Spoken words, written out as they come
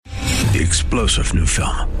The explosive new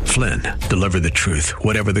film, Flynn, deliver the truth,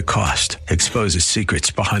 whatever the cost, exposes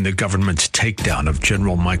secrets behind the government's takedown of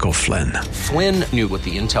General Michael Flynn. Flynn knew what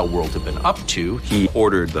the intel world had been up to. He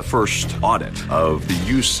ordered the first audit of the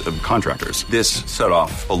use of contractors. This set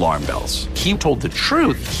off alarm bells. He told the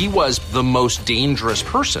truth. He was the most dangerous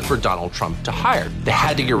person for Donald Trump to hire. They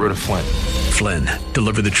had to get rid of Flynn. Flynn,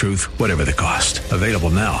 deliver the truth, whatever the cost. Available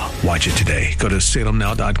now. Watch it today. Go to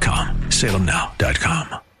salemnow.com.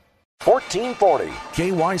 salemnow.com. 1440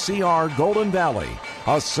 KYCR Golden Valley,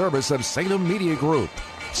 a service of Salem Media Group.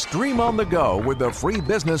 Stream on the go with the free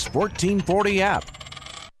Business 1440 app.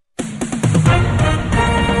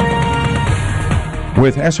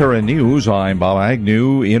 With SRN News, I'm Bob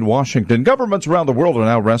Agnew in Washington. Governments around the world are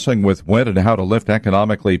now wrestling with when and how to lift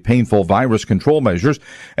economically painful virus control measures.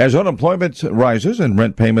 As unemployment rises and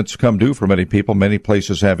rent payments come due for many people, many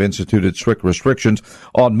places have instituted strict restrictions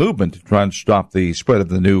on movement to try and stop the spread of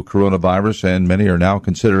the new coronavirus, and many are now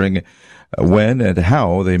considering when and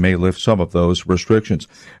how they may lift some of those restrictions.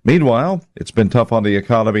 Meanwhile, it's been tough on the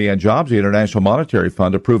economy and jobs. The International Monetary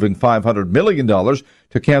Fund approving $500 million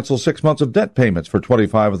to cancel 6 months of debt payments for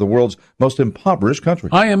 25 of the world's most impoverished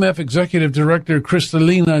countries. IMF Executive Director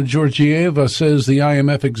Kristalina Georgieva says the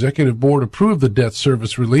IMF Executive Board approved the debt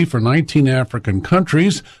service relief for 19 African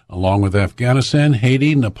countries, along with Afghanistan,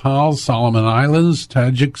 Haiti, Nepal, Solomon Islands,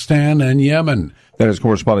 Tajikistan, and Yemen. That is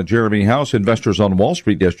correspondent Jeremy House. Investors on Wall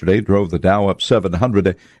Street yesterday drove the Dow up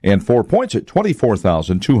 704 points at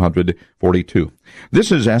 24,242.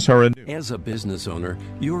 This is SRN News. As a business owner,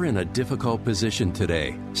 you're in a difficult position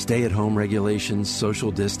today. Stay-at-home regulations,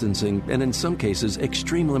 social distancing, and in some cases,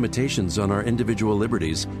 extreme limitations on our individual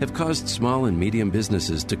liberties have caused small and medium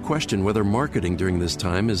businesses to question whether marketing during this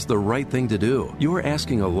time is the right thing to do. You're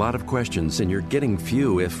asking a lot of questions and you're getting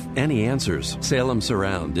few, if any, answers. Salem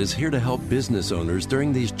Surround is here to help business owners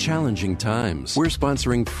during these challenging times. We're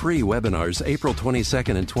sponsoring free webinars April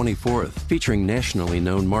 22nd and 24th, featuring nationally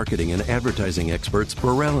known marketing and advertising experts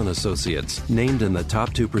Burrell & Associates, named in the top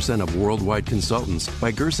 2% of worldwide consultants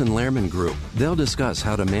by Gerson Lehrman Group. They'll discuss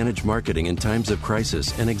how to manage marketing in times of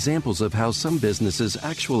crisis and examples of how some businesses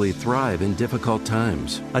actually thrive in difficult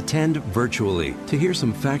times. Attend virtually to hear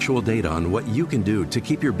some factual data on what you can do to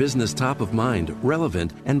keep your business top of mind,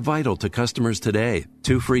 relevant, and vital to customers today.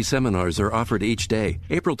 2 free seminars are offered each day,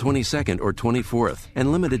 April 22nd or 24th,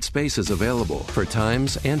 and limited space is available. For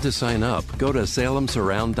times and to sign up, go to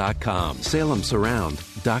salemsurround.com.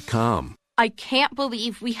 salemsurround.com. I can't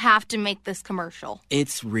believe we have to make this commercial.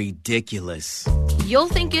 It's ridiculous. You'll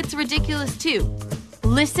think it's ridiculous too.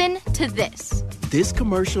 Listen to this. This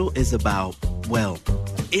commercial is about, well,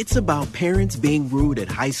 it's about parents being rude at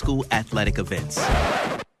high school athletic events.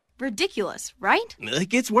 Ridiculous, right? It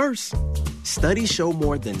gets worse. Studies show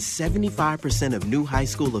more than 75% of new high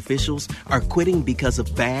school officials are quitting because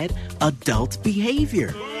of bad adult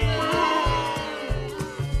behavior.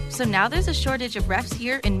 So now there's a shortage of refs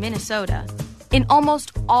here in Minnesota, in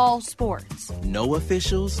almost all sports. No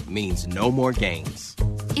officials means no more games.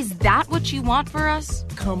 Is that what you want for us?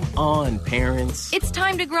 Come on, parents. It's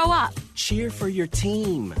time to grow up. Cheer for your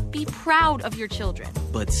team. Be proud of your children.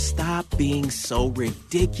 But stop being so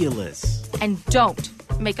ridiculous. And don't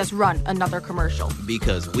make us run another commercial.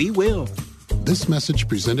 Because we will. This message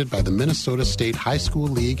presented by the Minnesota State High School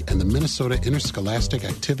League and the Minnesota Interscholastic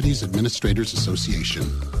Activities Administrators Association,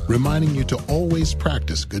 reminding you to always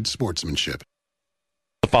practice good sportsmanship.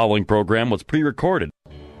 The following program was pre-recorded.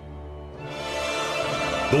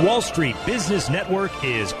 The Wall Street Business Network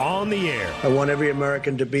is on the air. I want every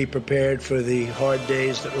American to be prepared for the hard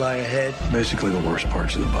days that lie ahead. Basically the worst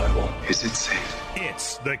parts of the Bible. Is it safe?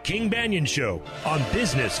 It's the King Banaian Show on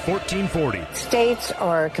Business 1440. States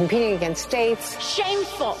are competing against states.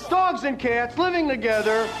 Shameful. Dogs and cats living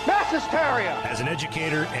together. Mass hysteria. As an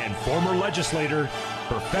educator and former legislator,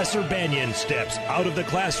 Professor Banaian steps out of the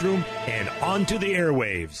classroom and onto the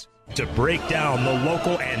airwaves to break down the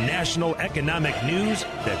local and national economic news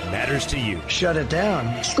that matters to you. Shut it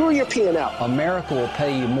down. Screw your P&L. America will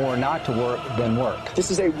pay you more not to work than work. This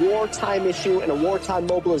is a wartime issue, and a wartime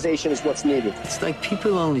mobilization is what's needed. It's like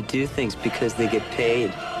people only do things because they get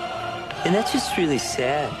paid. And that's just really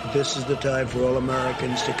sad. This is the time for all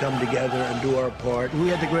Americans to come together and do our part. We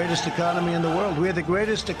had the greatest economy in the world. We had the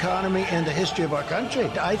greatest economy in the history of our country.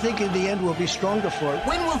 I think in the end we'll be stronger for it.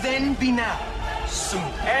 When will then be now? Soon.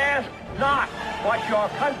 Ask not what your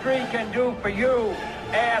country can do for you.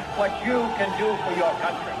 Ask what you can do for your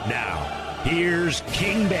country. Now, here's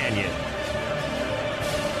King Banaian.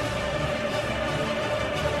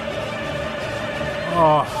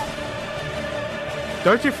 Oh.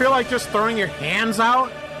 Don't you feel like just throwing your hands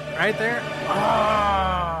out right there?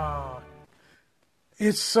 Oh.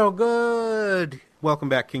 It's so good. Welcome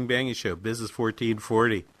back, King Bangy Show, Business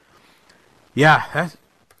 1440. Yeah,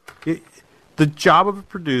 the job of a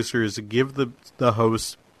producer is to give the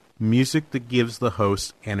host music that gives the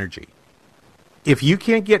host energy. If you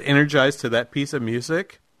can't get energized to that piece of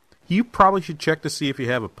music, you probably should check to see if you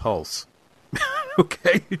have a pulse.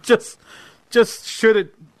 Okay? Just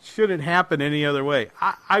shouldn't happen any other way.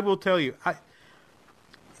 I will tell you,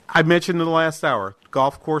 I mentioned in the last hour,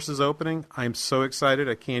 golf course is opening. I'm so excited,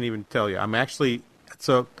 I can't even tell you. I'm actually,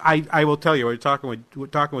 so I will tell you, we're talking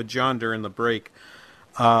with John during the break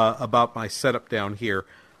about my setup down here.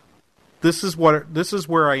 This is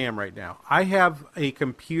where I am right now. I have a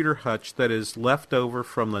computer hutch that is left over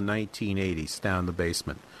from the 1980s down in the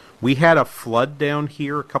basement. We had a flood down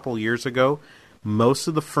here a couple years ago. Most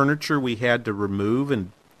of the furniture we had to remove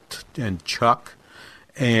and chuck,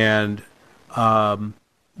 and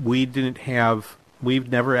we've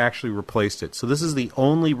never actually replaced it. So this is the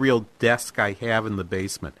only real desk I have in the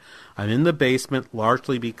basement. I'm in the basement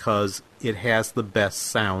largely because it has the best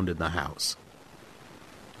sound in the house.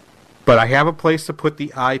 But I have a place to put the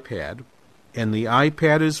iPad, and the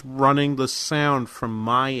iPad is running the sound from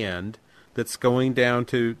my end that's going down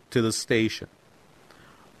to the station.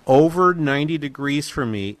 Over 90 degrees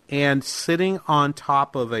from me, and sitting on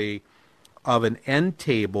top of an end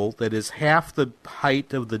table that is half the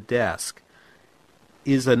height of the desk,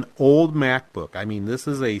 is an old MacBook. I mean, this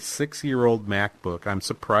is a 6-year-old MacBook. I'm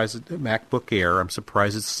surprised, MacBook Air. I'm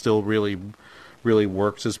surprised it still really, really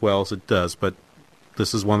works as well as it does. But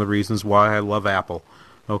this is one of the reasons why I love Apple.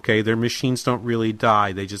 Okay, their machines don't really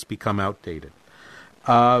die; they just become outdated.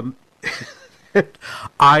 So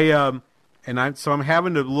I'm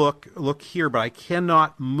having to look here, but I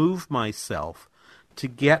cannot move myself to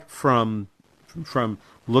get from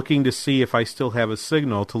looking to see if I still have a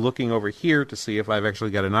signal to looking over here to see if I've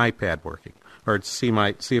actually got an iPad working, or to see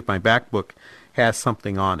if my MacBook has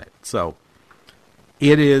something on it. So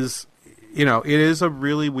it is a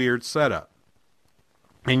really weird setup.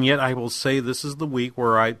 And yet I will say this is the week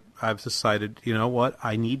where I've decided, you know what,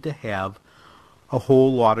 I need to have a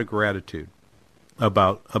whole lot of gratitude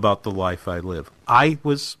about the life I live. I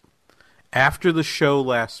was, after the show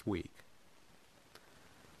last week,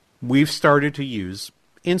 we've started to use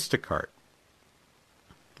Instacart,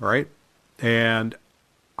 right? And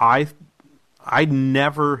I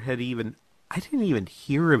didn't even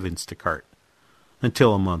hear of Instacart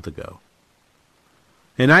until a month ago.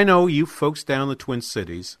 And I know you folks down in the Twin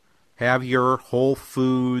Cities have your Whole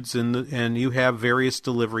Foods and you have various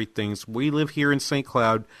delivery things. We live here in St.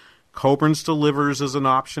 Cloud. Coburn's delivers as an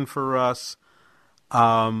option for us.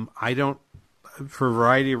 I don't, for a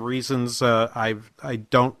variety of reasons, I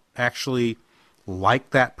don't actually like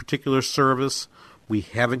that particular service. We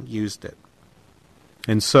haven't used it.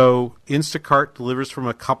 And so Instacart delivers from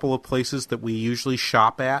a couple of places that we usually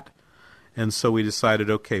shop at. And so we decided,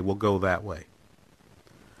 okay, we'll go that way.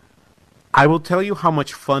 I will tell you how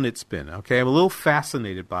much fun it's been. Okay, I'm a little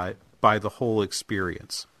fascinated by the whole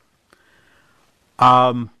experience.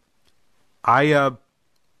 You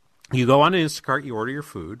go on Instacart, you order your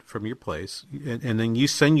food from your place, and then you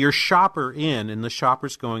send your shopper in, and the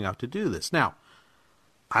shopper's going out to do this. Now,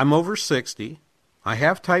 I'm over 60. I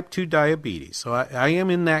have type 2 diabetes, so I am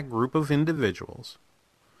in that group of individuals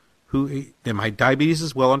and my diabetes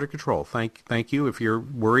is well under control. Thank you. If you're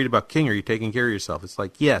worried about King, are you taking care of yourself? It's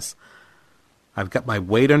like, yes, I've got my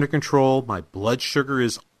weight under control. My blood sugar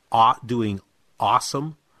is doing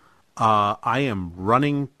awesome. I am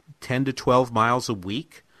running 10 to 12 miles a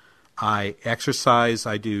week. I exercise.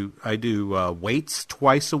 I do weights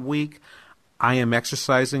twice a week. I am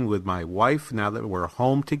exercising with my wife now that we're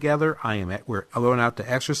home together. We're going out to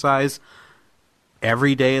exercise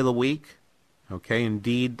every day of the week. Okay,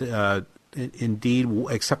 indeed,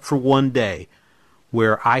 except for one day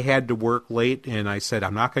where I had to work late, and I said,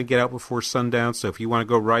 I'm not going to get out before sundown, so if you want to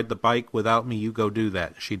go ride the bike without me, you go do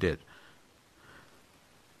that. She did.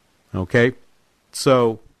 Okay,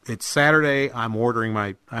 so it's Saturday. I'm ordering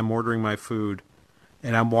my food,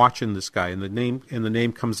 and I'm watching this guy, and the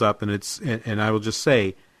name comes up, and I will just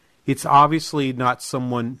say, it's obviously not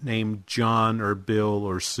someone named John or Bill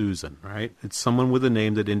or Susan, right? It's someone with a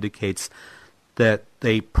name that indicates that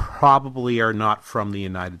they probably are not from the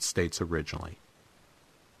United States originally.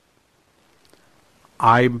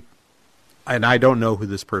 I don't know who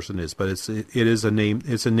this person is, but it is a name.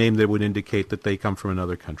 It's a name that would indicate that they come from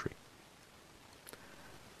another country.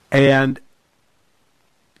 And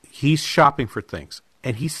he's shopping for things,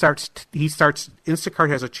 and he starts. Instacart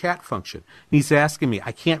has a chat function. And he's asking me,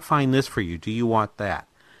 "I can't find this for you. Do you want that?"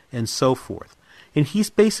 And so forth. And he's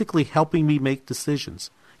basically helping me make decisions.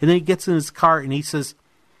 And then he gets in his car and he says,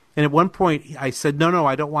 and at one point I said, no,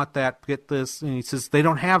 I don't want that. Get this. And he says, they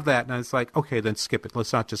don't have that. And I was like, okay, then skip it.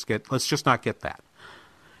 Let's just not get that.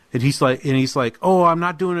 And he's like, oh, I'm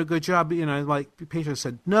not doing a good job. And I like, the patient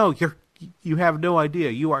said, no, you have no idea.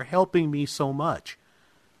 You are helping me so much.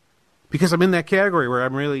 Because I'm in that category where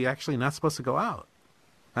I'm really actually not supposed to go out.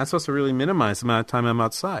 I'm supposed to really minimize the amount of time I'm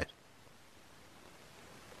outside.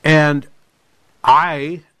 And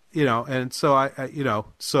so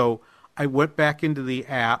I went back into the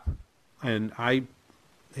app, and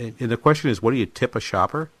the question is, what do you tip a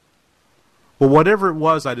shopper? Well, whatever it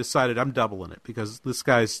was, I decided I'm doubling it because this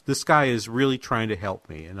guy is really trying to help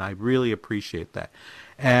me, and I really appreciate that.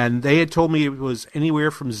 And they had told me it was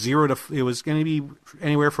anywhere from 1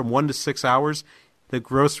 to 6 hours. The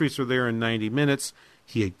groceries were there in 90 minutes.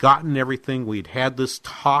 He had gotten everything. We'd had this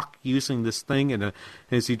talk using this thing, and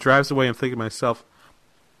as he drives away, I'm thinking to myself,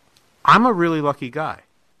 I'm a really lucky guy.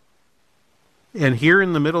 And here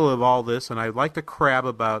in the middle of all this, and I like to crab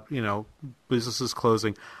about, businesses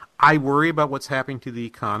closing, I worry about what's happening to the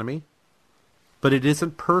economy, but it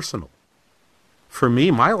isn't personal. For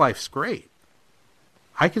me, my life's great.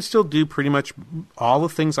 I can still do pretty much all the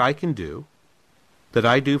things I can do that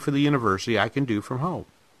I do for the university, I can do from home.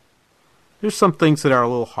 There's some things that are a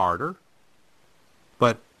little harder,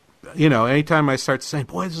 but, anytime I start saying,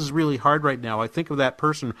 boy, this is really hard right now, I think of that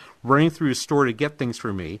person running through a store to get things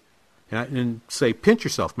for me, and say, pinch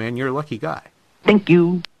yourself, man, you're a lucky guy. Thank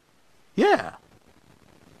you. Yeah.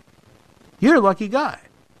 You're a lucky guy.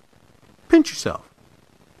 Pinch yourself.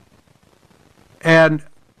 And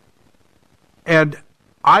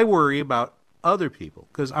I worry about other people,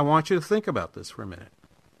 because I want you to think about this for a minute.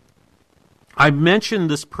 I mentioned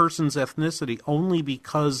this person's ethnicity only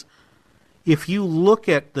because if you look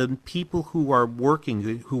at the people who are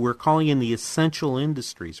working, who we're calling in the essential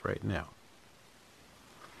industries right now,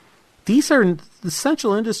 the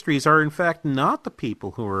essential industries are in fact not the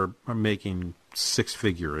people who are making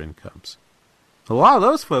six-figure incomes. A lot of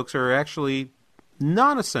those folks are actually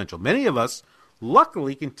non-essential. Many of us,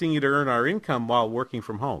 luckily, continue to earn our income while working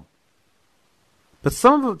from home. But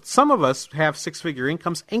some of us have six-figure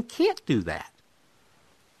incomes and can't do that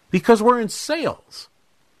because we're in sales.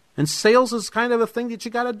 And sales is kind of a thing that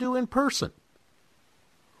you got to do in person.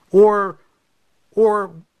 Or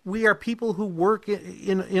we are people who work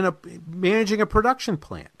in managing a production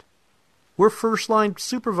plant. We're first-line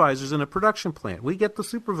supervisors in a production plant. We get the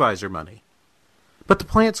supervisor money. But the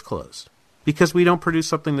plant's closed because we don't produce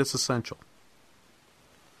something that's essential.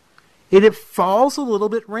 And it falls a little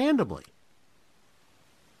bit randomly.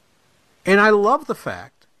 And I love the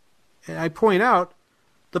fact, and I point out,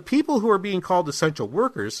 the people who are being called essential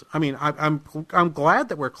workers, I mean, I'm glad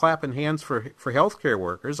that we're clapping hands for healthcare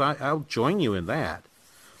workers. I'll join you in that.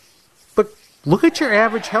 But look at your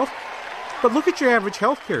average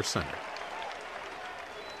healthcare center.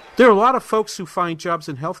 There are a lot of folks who find jobs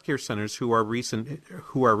in healthcare centers who are recent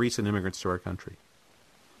immigrants to our country.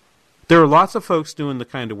 There are lots of folks doing the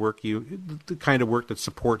kind of work that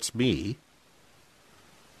supports me,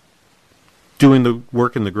 doing the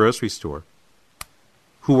work in the grocery store,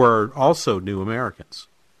 who are also new Americans.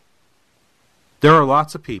 There are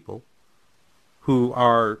lots of people who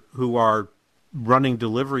are running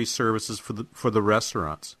delivery services for the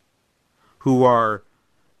restaurants, who are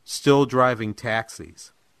still driving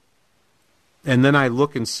taxis. And then I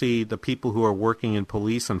look and see the people who are working in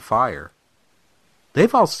police and fire.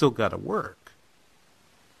 They've all still got to work.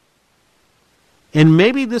 And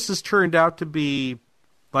maybe this has turned out to be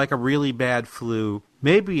like a really bad flu.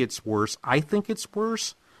 Maybe it's worse. I think it's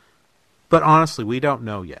worse. But honestly, we don't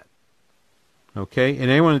know yet. Okay?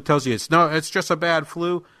 And anyone that tells you it's just a bad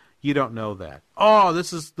flu, you don't know that. Oh,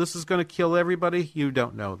 this is going to kill everybody, you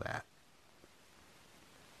don't know that.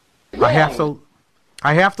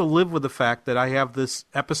 I have to live with the fact that I have this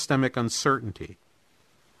epistemic uncertainty,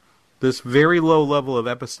 this very low level of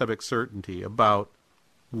epistemic certainty about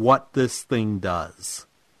what this thing does.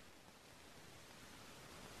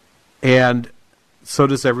 And so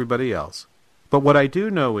does everybody else. But what I do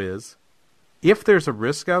know is, if there's a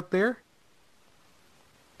risk out there,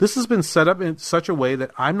 this has been set up in such a way that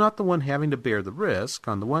I'm not the one having to bear the risk,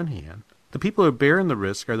 on the one hand. The people who are bearing the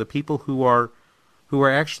risk are the people who are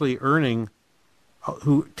actually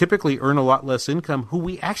who typically earn a lot less income, who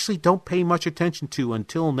we actually don't pay much attention to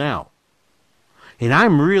until now. And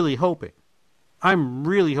I'm really hoping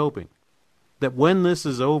that when this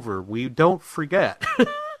is over, we don't forget.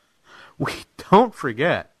 We don't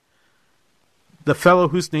forget the fellow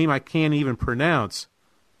whose name I can't even pronounce,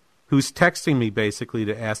 who's texting me basically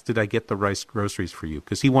to ask, did I get the right groceries for you?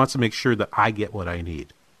 Because he wants to make sure that I get what I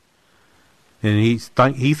need. and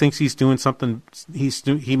he thinks he's doing something.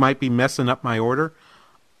 He might be messing up my order.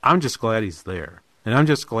 I'm just glad he's there. And I'm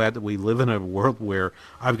just glad that we live in a world where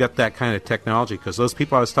I've got that kind of technology, because those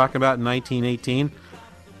people I was talking about in 1918,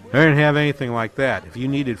 they didn't have anything like that. If you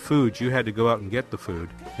needed food, you had to go out and get the food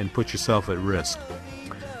and put yourself at risk.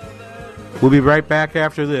 We'll be right back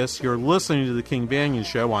after this. You're listening to The King Banaian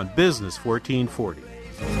Show on Business 1440.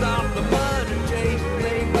 Stop the money chase,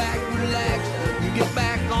 lay back, relax. You get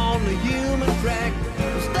back on the human track.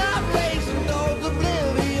 Stop racing towards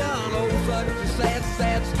oblivion. Oh, such a sad,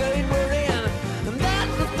 sad state we're in. And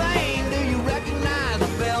that's the thing. Do you recognize the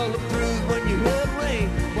bell to prove when you hear it ring?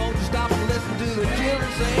 Won't you stop and listen to the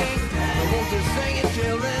children sing? Or won't you sing it,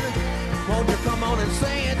 children? Won't you come on and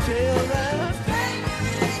sing it, children?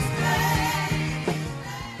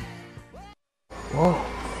 Whoa.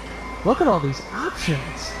 Look at all these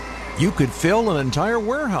options. You could fill an entire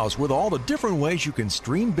warehouse with all the different ways you can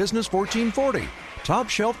stream Business 1440. Top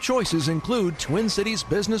shelf choices include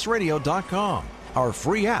TwinCitiesBusinessRadio.com, our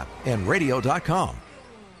free app, and radio.com.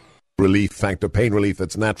 Relief Factor, pain relief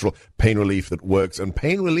that's natural, pain relief that works, and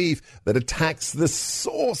pain relief that attacks the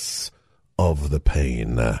source of the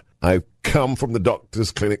pain. I've come from the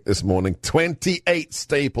doctor's clinic this morning, 28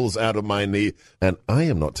 staples out of my knee, and I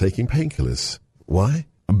am not taking painkillers. Why?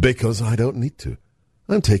 Because I don't need to.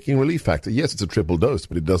 I'm taking Relief Factor. Yes, it's a triple dose,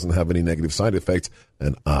 but it doesn't have any negative side effects,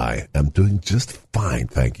 and I am doing just fine,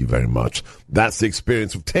 thank you very much. That's the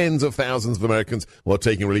experience of tens of thousands of Americans who are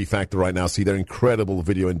taking Relief Factor right now. See their incredible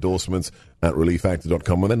video endorsements at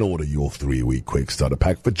ReliefFactor.com, and then order your 3-week quick starter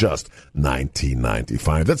pack for just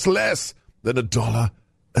 $19.95. That's less than $1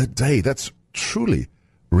 a day. That's truly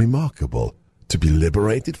remarkable. To be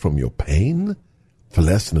liberated from your pain for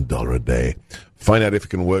less than $1 a day. Find out if it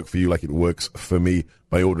can work for you like it works for me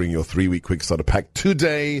by ordering your 3-week quick starter pack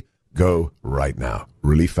today. Go right now.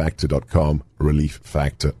 ReliefFactor.com,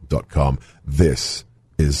 ReliefFactor.com. This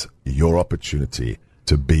is your opportunity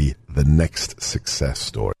to be the next success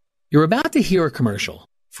story. You're about to hear a commercial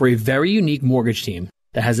for a very unique mortgage team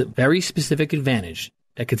that has a very specific advantage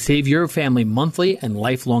that could save your family monthly and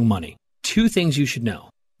lifelong money. 2 things you should know.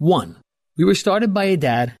 1, we were started by a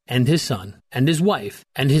dad and his son and his wife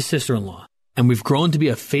and his sister-in-law, and we've grown to be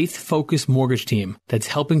a faith-focused mortgage team that's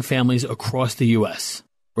helping families across the U.S.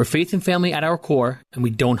 We're faith and family at our core, and we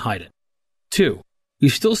don't hide it. 2,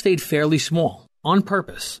 we've still stayed fairly small, on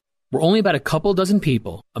purpose. We're only about a couple dozen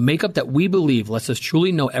people, a makeup that we believe lets us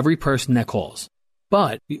truly know every person that calls.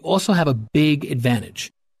 But we also have a big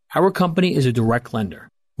advantage. Our company is a direct lender,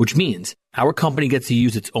 which means our company gets to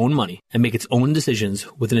use its own money and make its own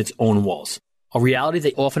decisions within its own walls. A reality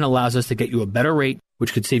that often allows us to get you a better rate,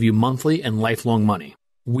 which could save you monthly and lifelong money.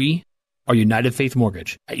 We are United Faith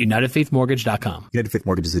Mortgage at UnitedFaithMortgage.com. United Faith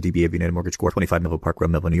Mortgage is a DBA of United Mortgage Corp. 25 Melville Park Road,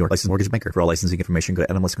 Melville, New York. Licensed mortgage banker. For all licensing information, go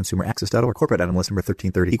to NMLSConsumerAccess.org. Corporate NMLS number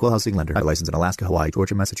 1330. Equal housing lender. Licensed in Alaska, Hawaii,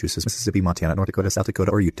 Georgia, Massachusetts, Mississippi, Montana, North Dakota, South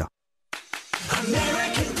Dakota, or Utah.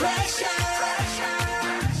 American pressure.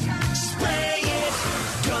 Spray it.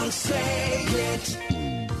 Don't say it.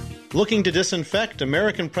 Looking to disinfect?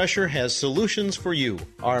 American Pressure has solutions for you.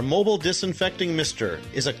 Our mobile disinfecting mister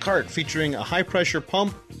is a cart featuring a high-pressure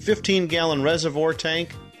pump, 15-gallon reservoir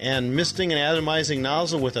tank, and misting and atomizing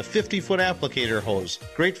nozzle with a 50-foot applicator hose.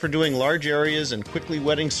 Great for doing large areas and quickly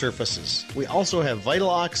wetting surfaces. We also have Vital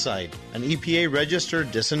Oxide, an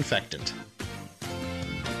EPA-registered disinfectant.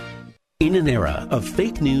 In an era of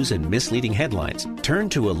fake news and misleading headlines, turn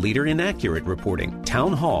to a leader in accurate reporting,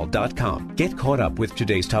 townhall.com. Get caught up with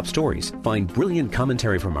today's top stories, find brilliant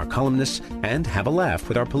commentary from our columnists, and have a laugh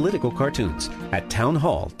with our political cartoons at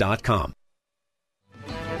townhall.com.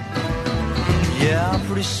 Yeah,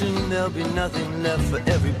 pretty soon there'll be nothing left for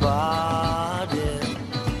everybody.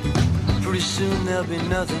 Pretty soon there'll be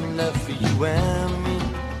nothing left for you and me.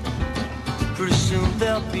 Pretty soon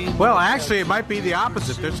there'll be... Well, actually, it might be the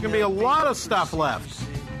opposite. There's going to be a lot of stuff left.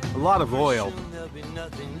 A lot of oil.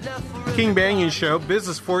 King Banaian Show,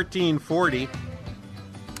 Business 1440.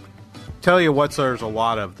 Tell you what, there's a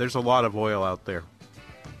lot of oil out there.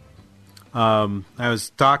 I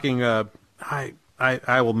was talking...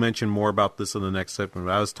 I will mention more about this in the next segment.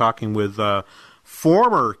 I was talking with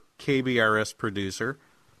former KBRS producer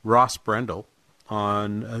Ross Brendel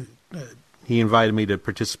on... he invited me to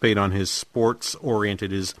participate on his sports-oriented,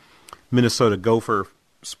 his Minnesota Gopher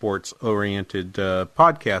sports-oriented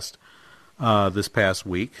podcast this past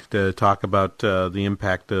week to talk about the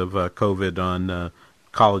impact of COVID on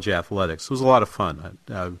college athletics. It was a lot of fun.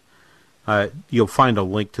 You'll find a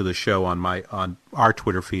link to the show on our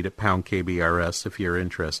Twitter feed at #KBRS if you're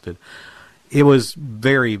interested. It was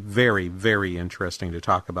very, very, very interesting to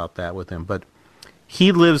talk about that with him. But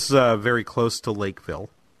He lives very close to Lakeville.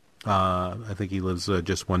 I think he lives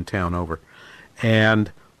just one town over.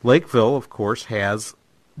 And Lakeville, of course, has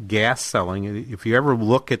gas selling. If you ever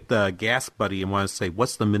look at the Gas Buddy and want to say,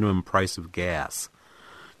 what's the minimum price of gas?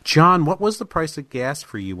 John, what was the price of gas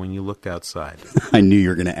for you when you looked outside? I knew you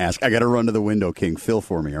were going to ask. I got to run to the window, King. Phil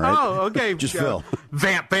for me, all right? Oh, okay. Just Phil.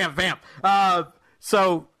 Vamp.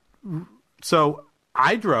 So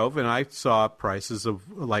I drove and I saw prices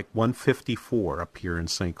of like $1.54 up here in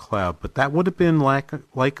St. Cloud, but that would have been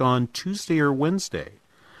like on Tuesday or Wednesday.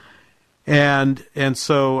 And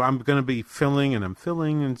so I'm going to be filling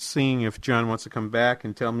and seeing if John wants to come back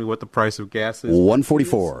and tell me what the price of gas is.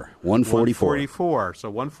 $1.44. $1.44.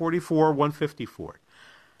 So $1.44, $1.54.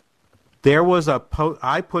 There was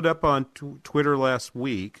I put up on Twitter last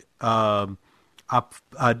week a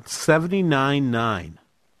 79.9.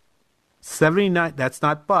 79. That's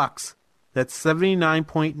not bucks. That's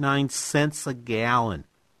 79.9 cents a gallon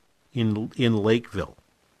in Lakeville.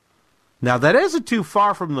 Now, that isn't too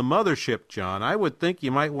far from the mothership, John. I would think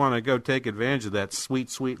you might want to go take advantage of that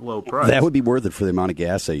sweet, sweet low price. That would be worth it for the amount of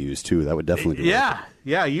gas I use, too. That would definitely be worth it.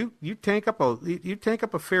 Yeah. You tank up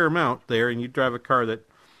a fair amount there, and you drive a car that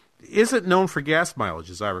isn't known for gas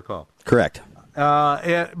mileage, as I recall. Correct.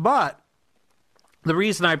 But the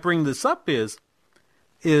reason I bring this up is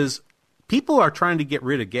people are trying to get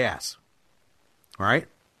rid of gas. All right?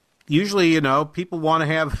 Usually, people want to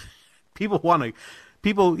have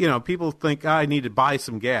people think, I need to buy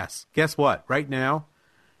some gas. Guess what? Right now,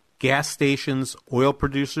 gas stations, oil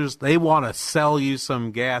producers, they want to sell you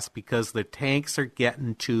some gas because their tanks are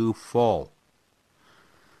getting too full.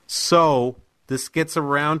 So this gets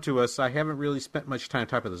around to us. I haven't really spent much time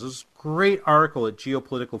talking about this. There's a great article at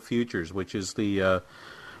Geopolitical Futures, which is the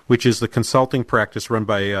consulting practice run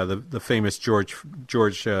by the famous George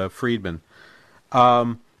Friedman.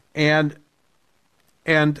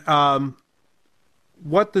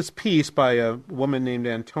 What this piece by a woman named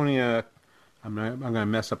Antonia, I'm going to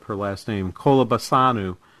mess up her last name,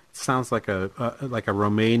 Kolobasanu. It sounds like a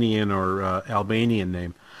Romanian or Albanian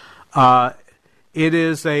name. It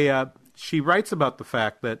is she writes about the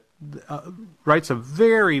fact that writes a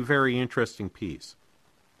very, very interesting piece.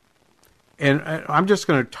 And I'm just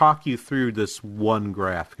going to talk you through this one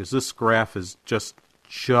graph because this graph is just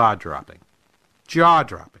jaw-dropping.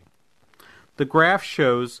 Jaw-dropping. The graph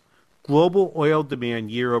shows global oil demand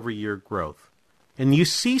year-over-year growth. And you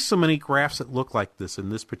see so many graphs that look like this in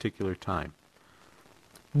this particular time,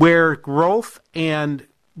 where growth and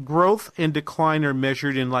decline are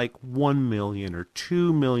measured in like 1 million or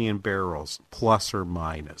 2 million barrels, plus or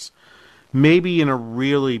minus. Maybe in a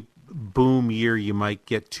really boom year, you might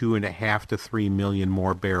get 2.5 to 3 million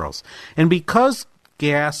more barrels. And because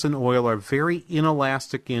gas and oil are very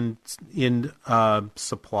inelastic in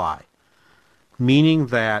supply, meaning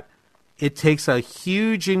that it takes a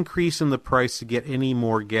huge increase in the price to get any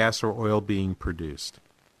more gas or oil being produced.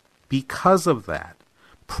 Because of that,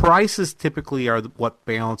 prices typically are what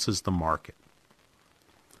balances the market.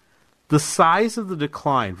 The size of the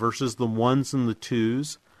decline versus the ones and the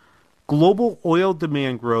twos, global oil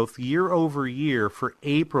demand growth year over year for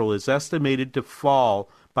April is estimated to fall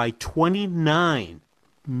by 29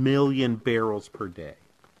 million barrels per day.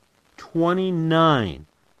 29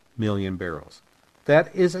 million barrels.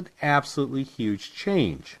 That is an absolutely huge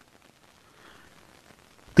change.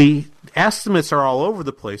 The estimates are all over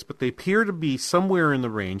the place, but they appear to be somewhere in the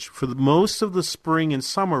range for most of the spring and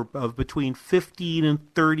summer of between 15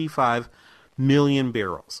 and 35 million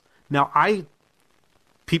barrels. Now,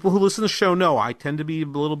 people who listen to the show know I tend to be a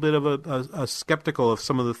little bit of a skeptical of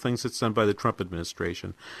some of the things that's done by the Trump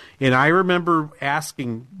administration. And I remember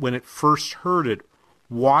asking when it first heard it,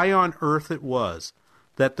 why on earth it was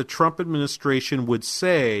that the Trump administration would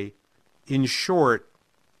say, in short,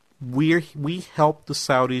 we helped the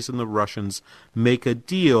Saudis and the Russians make a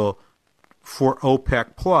deal for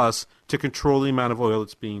OPEC Plus to control the amount of oil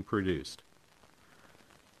that's being produced.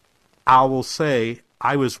 I will say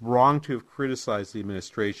I was wrong to have criticized the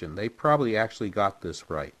administration. They probably actually got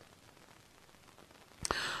this right.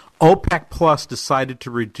 OPEC Plus decided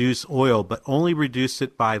to reduce oil, but only reduced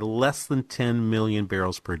it by less than 10 million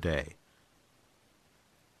barrels per day.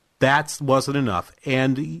 That wasn't enough.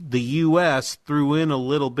 And the U.S. threw in a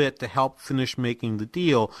little bit to help finish making the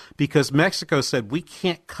deal because Mexico said, we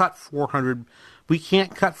can't cut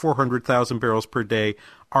 400,000 barrels per day.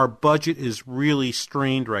 Our budget is really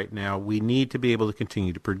strained right now. We need to be able to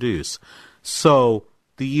continue to produce. So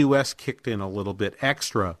the U.S. kicked in a little bit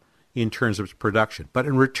extra in terms of production. But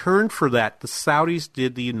in return for that, the Saudis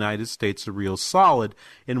did the United States a real solid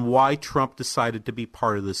in why Trump decided to be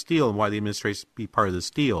part of this deal and why the administration be part of this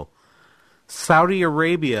deal. Saudi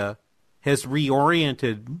Arabia has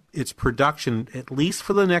reoriented its production, at least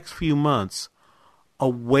for the next few months,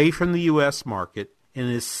 away from the U.S. market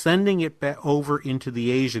and is sending it back over into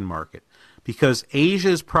the Asian market, because Asia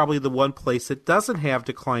is probably the one place that doesn't have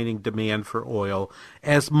declining demand for oil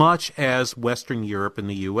as much as Western Europe and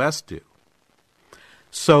the U.S. do.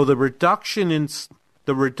 So the reduction in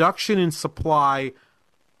supply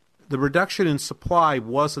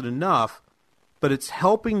wasn't enough, but it's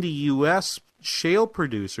helping the U.S. shale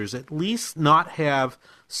producers at least not have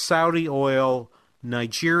Saudi oil,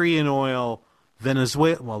 Nigerian oil,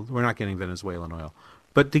 Venezuela. Well, we're not getting Venezuelan oil,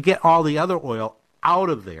 but to get all the other oil out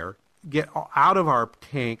of there, get out of our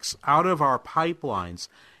tanks, out of our pipelines,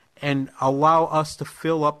 and allow us to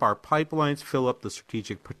fill up our pipelines, fill up the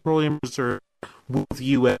Strategic Petroleum Reserve with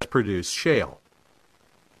U.S.-produced shale.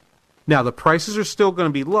 Now, the prices are still going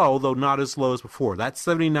to be low, though not as low as before. That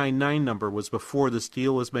 79.9 number was before this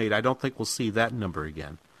deal was made. I don't think we'll see that number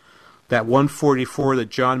again. That 144 that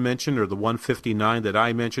John mentioned, or the 159 that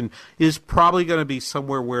I mentioned, is probably going to be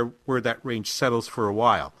somewhere where that range settles for a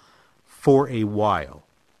while.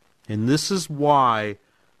 And this is why,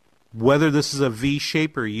 whether this is a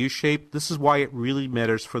V-shape or U-shape, this is why it really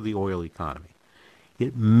matters for the oil economy.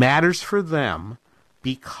 It matters for them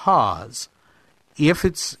because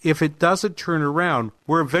if it doesn't turn around,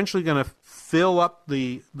 we're eventually going to fill up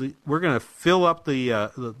the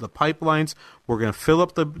pipelines. We're going to fill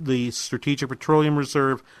up the Strategic Petroleum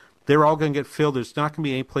Reserve. They're all going to get filled. There's not going to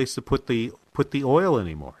be any place to put the oil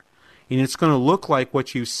anymore. And it's going to look like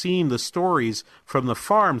what you've seen, the stories from the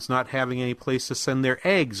farms not having any place to send their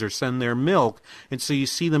eggs or send their milk. And so you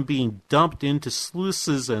see them being dumped into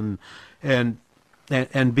sluices and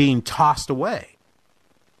being tossed away.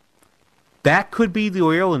 That could be the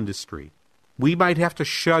oil industry. We might have to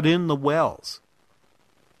shut in the wells.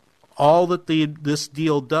 All that this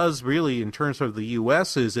deal does really in terms of the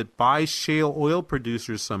U.S. is it buys shale oil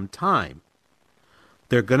producers some time.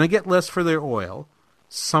 They're going to get less for their oil.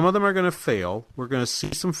 Some of them are going to fail. We're going to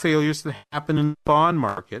see some failures that happen in the bond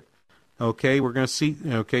market. Okay, we're going to see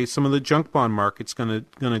some of the junk bond market's going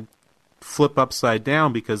to flip upside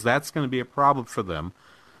down because that's going to be a problem for them.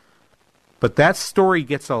 But that story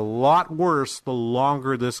gets a lot worse the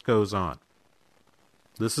longer this goes on.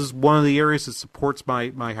 This is one of the areas that supports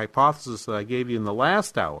my hypothesis that I gave you in the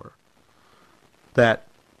last hour, that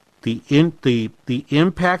the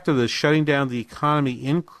impact of the shutting down the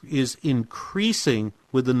economy is increasing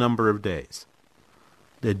with the number of days.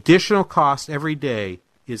 The additional cost every day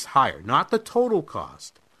is higher. Not the total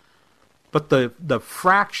cost, but the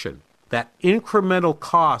fraction, that incremental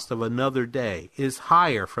cost of another day is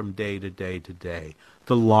higher from day to day to day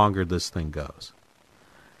the longer this thing goes.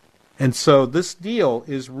 And so this deal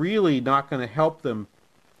is really not going to help them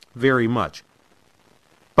very much.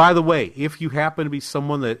 By the way, if you happen to be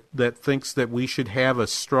someone that thinks that we should have a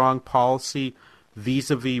strong policy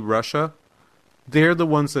vis-a-vis Russia, they're the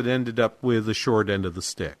ones that ended up with the short end of the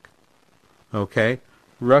stick. Okay?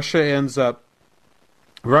 Russia ends up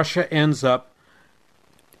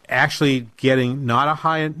actually getting not a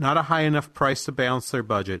high enough price to balance their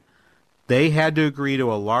budget. They had to agree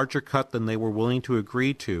to a larger cut than they were willing to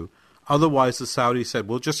agree to. Otherwise, the Saudis said,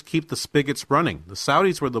 we'll just keep the spigots running. The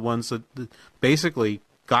Saudis were the ones that basically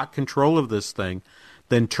got control of this thing,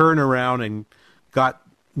 then turned around and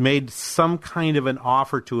made some kind of an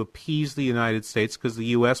offer to appease the United States, because the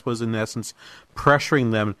U.S. was, in essence,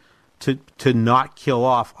 pressuring them to not kill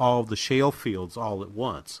off all of the shale fields all at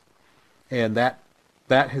once. And that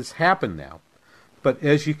has happened now. But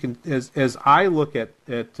as you can, as I look at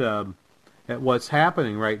what's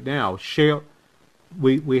happening right now, shale,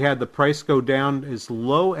 we had the price go down as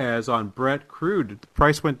low as on Brent crude. The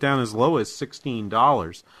price went down as low as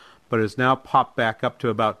 $16, but has now popped back up to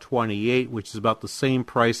about $28, which is about the same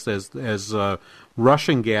price as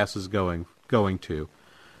Russian gas is going to.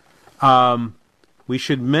 We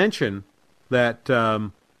should mention that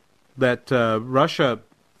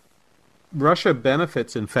Russia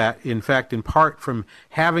benefits, in fact, in part from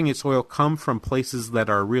having its oil come from places that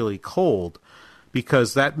are really cold,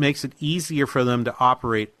 because that makes it easier for them to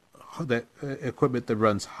operate that equipment that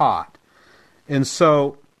runs hot. And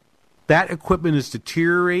so that equipment is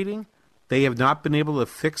deteriorating. They have not been able to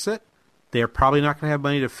fix it. They're probably not going to have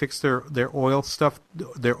money to fix their oil stuff,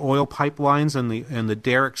 their oil pipelines and the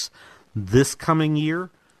derricks this coming year.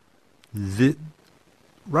 The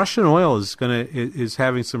Russian oil is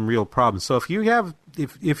having some real problems. So if you're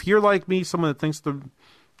like me, someone that thinks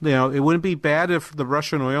it wouldn't be bad if the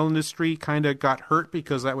Russian oil industry kind of got hurt,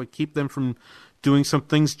 because that would keep them from doing some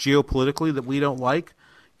things geopolitically that we don't like.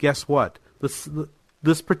 Guess what?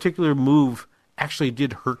 This particular move actually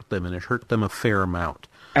did hurt them, and it hurt them a fair amount.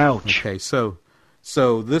 Ouch. Okay, so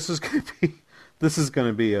this is going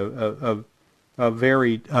to be a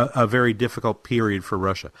very difficult period for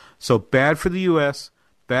Russia. So bad for the U.S.,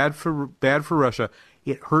 bad for Russia.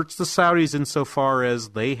 It hurts the Saudis insofar as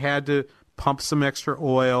they had to pump some extra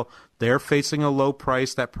oil. They're facing a low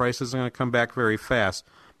price. That price isn't going to come back very fast.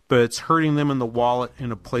 But it's hurting them in the wallet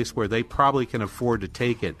in a place where they probably can afford to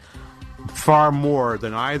take it far more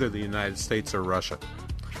than either the United States or Russia.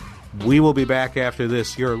 We will be back after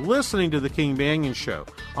this. You're listening to The King Banaian Show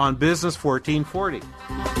on Business 1440.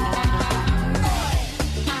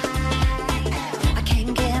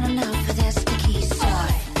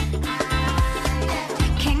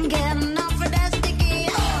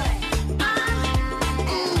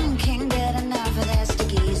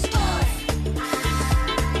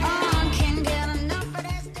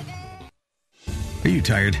 Are you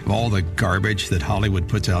tired of all the garbage that Hollywood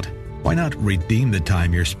puts out? Why not redeem the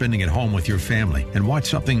time you're spending at home with your family and watch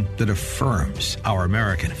something that affirms our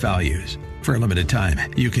American values? For a limited time,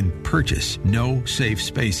 you can purchase No Safe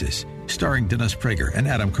Spaces, starring Dennis Prager and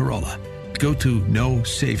Adam Carolla. Go to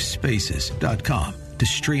NoSafeSpaces.com to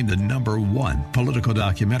stream the #1 political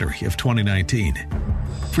documentary of 2019.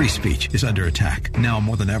 Free speech is under attack now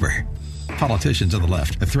more than ever. Politicians on the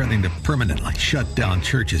left are threatening to permanently shut down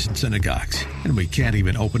churches and synagogues, and we can't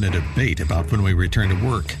even open a debate about when we return to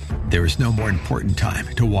work. There is no more important time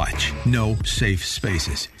to watch No Safe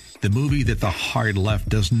Spaces, the movie that the hard left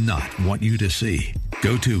does not want you to see.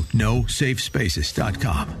 Go to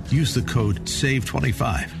NoSafeSpaces.com. Use the code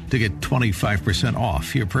SAVE25 to get 25%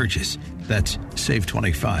 off your purchase. That's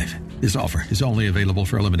SAVE25. This offer is only available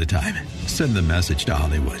for a limited time. Send the message to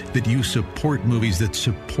Hollywood that you support movies that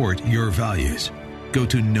support your values. Go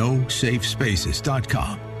to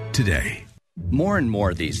NoSafeSpaces.com today. More and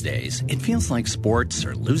more these days, it feels like sports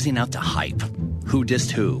are losing out to hype. Who dissed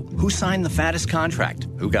who? Who signed the fattest contract?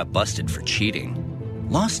 Who got busted for cheating?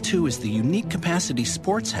 Lost 2 is the unique capacity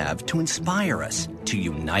sports have to inspire us, to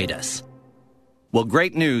unite us. Well,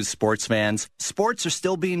 great news, sports fans. Sports are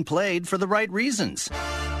still being played for the right reasons.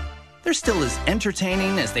 They're still as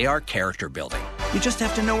entertaining as they are character building. You just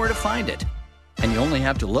have to know where to find it. And you only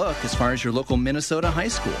have to look as far as your local Minnesota high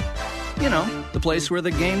school. You know, the place where the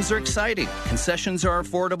games are exciting, concessions are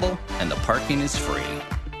affordable, and the parking is free.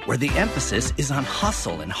 Where the emphasis is on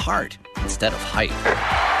hustle and heart instead of hype.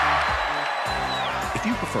 If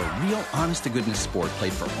you prefer real, honest-to-goodness sport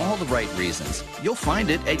played for all the right reasons, you'll find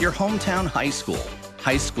it at your hometown high school.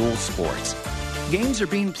 High school sports. Games are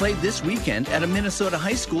being played this weekend at a Minnesota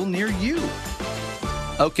high school near you.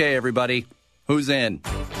 Okay, everybody, who's in?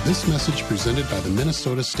 This message presented by the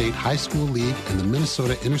Minnesota State High School League and the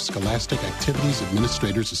Minnesota Interscholastic Activities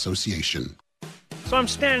Administrators Association. So I'm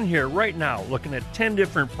standing here right now looking at 10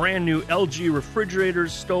 different brand new LG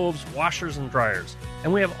refrigerators, stoves, washers, and dryers.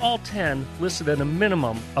 And we have all 10 listed at a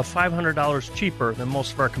minimum of $500 cheaper than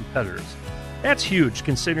most of our competitors. That's huge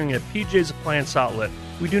considering at PJ's Appliance Outlet,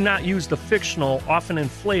 we do not use the fictional, often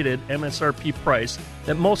inflated MSRP price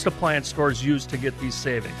that most appliance stores use to get these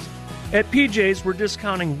savings. At PJ's, we're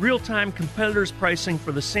discounting real-time competitors' pricing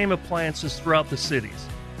for the same appliances throughout the cities.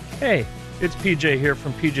 Hey, it's PJ here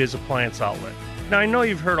from PJ's Appliance Outlet. Now, I know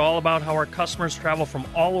you've heard all about how our customers travel from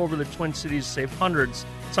all over the Twin Cities to save hundreds,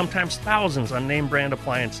 sometimes thousands on name-brand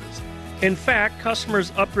appliances. In fact,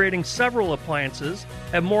 customers upgrading several appliances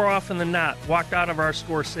have more often than not walked out of our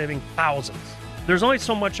store saving thousands. There's only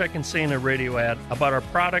so much I can say in a radio ad about our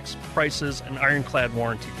products, prices, and ironclad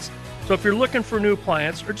warranties. So if you're looking for a new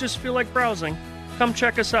appliance or just feel like browsing, come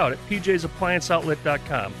check us out at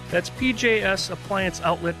pjsapplianceoutlet.com. That's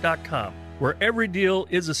pjsapplianceoutlet.com, where every deal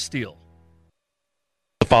is a steal.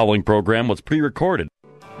 The following program was pre-recorded.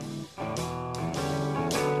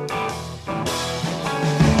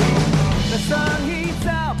 The sun heats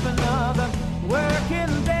up another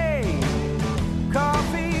working day.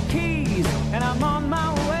 Coffee, keys, and I'm on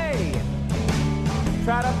my way.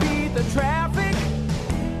 Try to beat the traffic,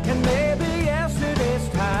 and maybe yesterday's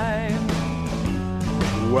time.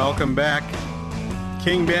 Welcome back.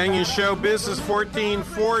 King Banaian Show, Business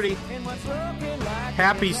 1440.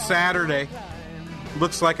 Happy Saturday.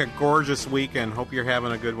 Looks like a gorgeous weekend. Hope you're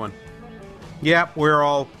having a good one. Yep, we're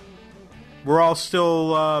all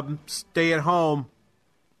still stay at home,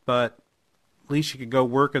 but at least you could go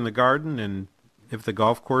work in the garden, and if the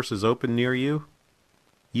golf course is open near you,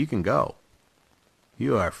 you can go.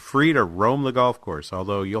 You are free to roam the golf course,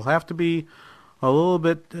 although you'll have to be a little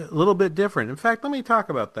bit different. In fact, let me talk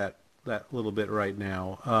about that little bit right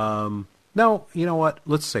now. No, you know what?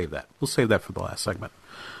 Let's save that. We'll save that for the last segment.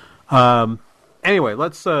 Anyway,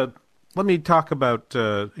 let me talk about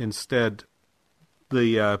instead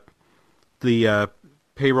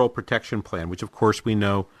payroll protection plan, which of course we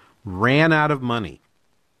know ran out of money.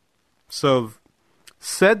 So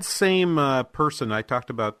said same person, I talked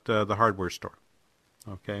about the hardware store.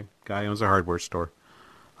 Okay, guy owns a hardware store.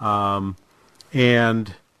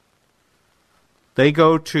 And they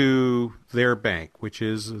go to their bank, which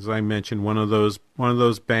is, as I mentioned, one of those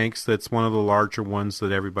banks that's one of the larger ones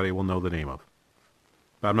that everybody will know the name of.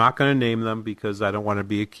 But I'm not going to name them because I don't want to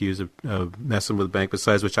be accused of messing with the bank.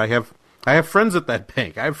 Besides which, I have friends at that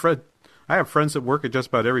bank. I have friends that work at just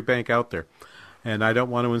about every bank out there, and I don't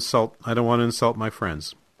want to insult my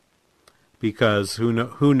friends, because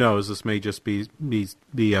who knows, this may just be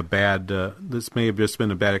a bad this may have just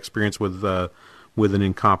been a bad experience with an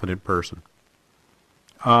incompetent person.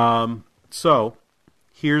 So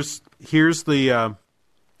here's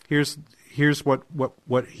what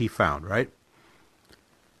he found, right?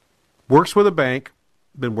 Works with a bank,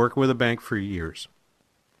 been working with a bank for years.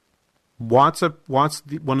 Wants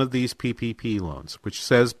one of these PPP loans, which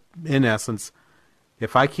says, in essence,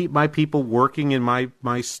 if I keep my people working in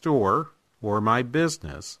my store or my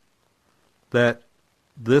business, that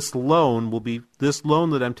this loan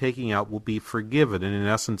that I'm taking out will be forgiven, and in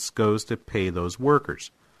essence goes to pay those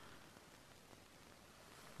workers.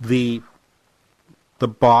 The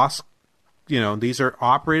boss, these are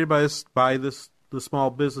operated by the Small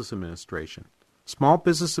Business Administration. Small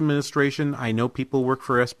Business Administration, I know people work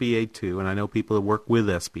for SBA too, and I know people that work with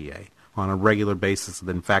SBA on a regular basis.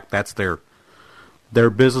 In fact, that's their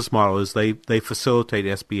business model, is they facilitate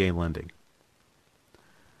SBA lending.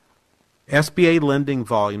 SBA lending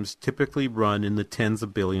volumes typically run in the tens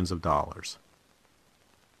of billions of dollars.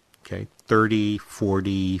 Okay, 30,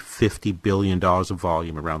 40, $50 billion of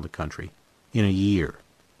volume around the country in a year.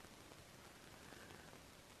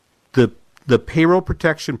 The payroll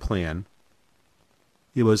protection plan,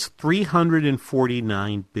 it was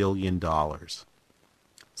 $349 billion.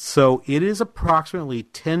 So it is approximately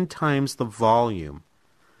 10 times the volume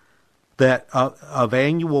that of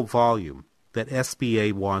annual volume that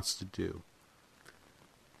SBA wants to do.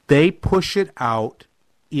 They push it out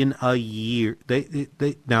in a year. They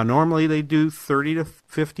now normally they do 30 to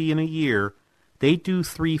 50 in a year. They do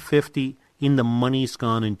 350 in the money's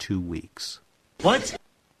gone in 2 weeks. What?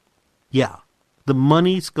 Yeah, the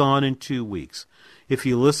money's gone in 2 weeks. If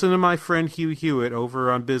you listen to my friend Hugh Hewitt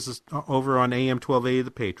over on AM 1280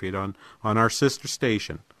 The Patriot on our sister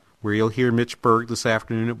station, where you'll hear Mitch Berg this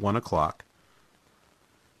afternoon at 1:00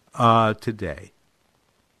 today,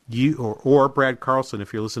 or Brad Carlson,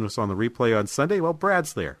 if you're listening to us on the replay on Sunday, well,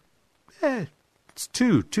 Brad's there. It's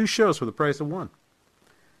two shows for the price of one.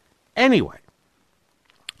 Anyway,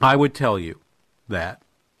 I would tell you that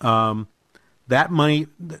that money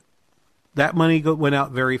went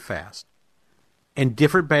out very fast, and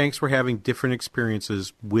different banks were having different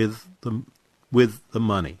experiences with the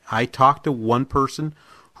money. I talked to one person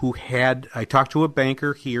I talked to a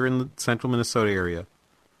banker here in the central Minnesota area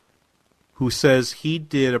who says he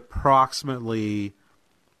did more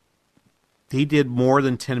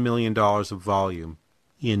than $10 million of volume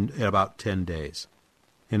in about 10 days.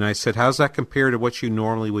 And I said, how's that compare to what you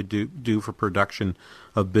normally would do for production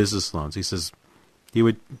of business loans? He says,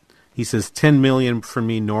 10 million for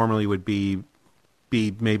me normally would be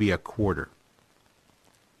maybe a quarter.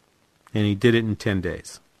 And he did it in 10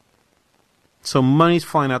 days. So money's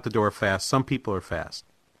flying out the door fast. Some people are fast.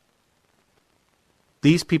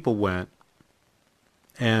 These people went,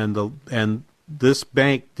 and this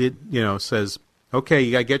bank says, okay,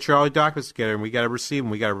 you got to get all your documents together, and we got to receive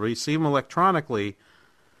them. We got to receive them electronically.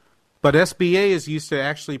 But SBA is used to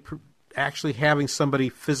actually having somebody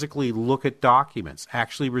physically look at documents,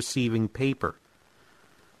 actually receiving paper.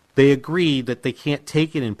 They agree that they can't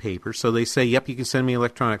take it in paper, so they say, yep, you can send me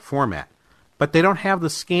electronic format. But they don't have the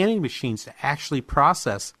scanning machines to actually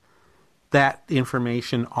process that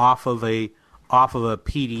information off of a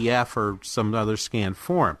PDF or some other scanned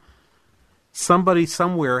form. Somebody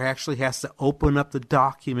somewhere actually has to open up the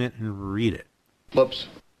document and read it. Whoops.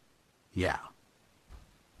 Yeah.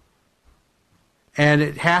 And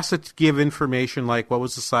it has to give information like what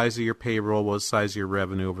was the size of your payroll, what was the size of your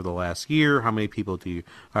revenue over the last year, how many people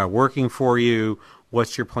are working for you,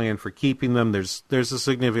 what's your plan for keeping them. There's a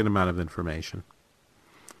significant amount of information.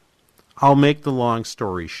 I'll make the long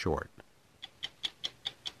story short.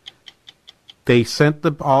 They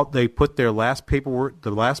put their last paperwork,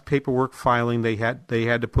 the last paperwork filing they had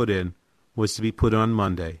to put in was to be put on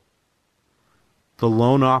Monday. The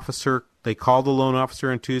loan officer, they called the loan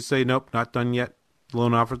officer on Tuesday, nope, not done yet.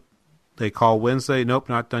 Loan officer, they call Wednesday, nope,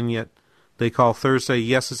 not done yet. They call Thursday,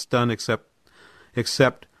 yes, it's done, except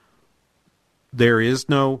there is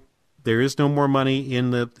no There is no more money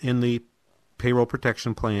in the payroll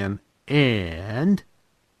protection plan, and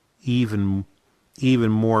even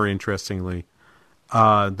more interestingly,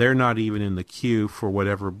 they're not even in the queue for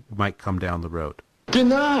whatever might come down the road.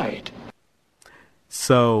 Denied.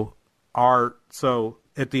 So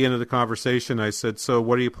at the end of the conversation, I said, "So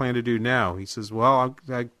what do you plan to do now?" He says, "Well,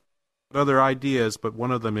 I other ideas, but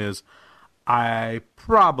one of them is I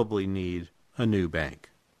probably need a new bank."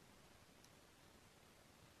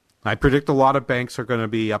 I predict a lot of banks are going to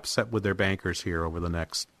be upset with their bankers here over the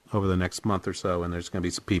next month or so, and there's going to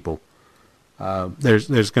be some people. There's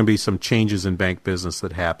going to be some changes in bank business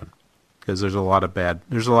that happen because there's a lot of bad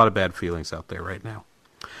feelings out there right now.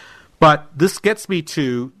 But this gets me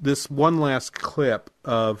to this one last clip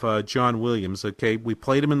of John Williams. Okay, we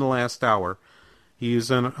played him in the last hour. He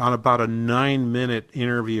was on about a 9-minute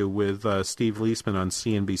interview with Steve Leisman on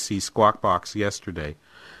CNBC Squawk Box yesterday,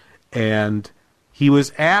 and he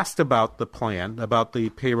was asked about the plan, about the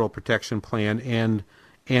payroll protection plan, and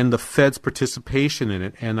the Fed's participation in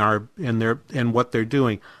it, and what they're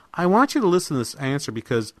doing. I want you to listen to this answer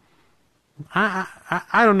because I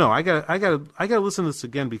don't know. I gotta listen to this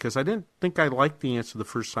again because I didn't think I liked the answer the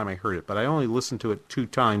first time I heard it, but I only listened to it 2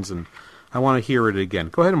 times, and I want to hear it again.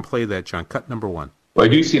 Go ahead and play that, John. Cut number 1. Well, I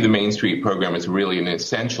do see the Main Street program as really an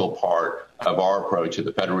essential part of our approach at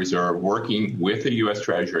the Federal Reserve, working with the U.S.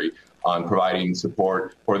 Treasury on providing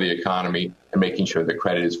support for the economy and making sure that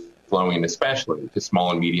credit is flowing, especially to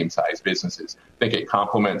small and medium-sized businesses. I think it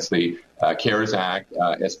complements the CARES Act,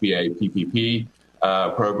 SBA PPP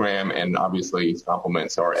program, and obviously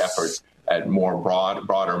complements our efforts at more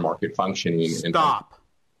broader market functioning. Stop.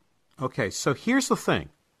 Okay, so here's the thing.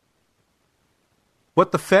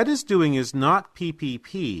 What the Fed is doing is not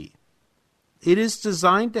PPP. It is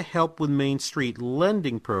designed to help with Main Street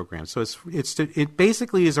lending programs. So it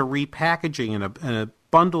basically is a repackaging and a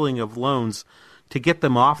bundling of loans to get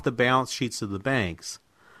them off the balance sheets of the banks.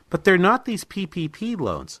 But they're not these PPP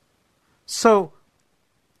loans. So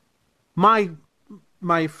my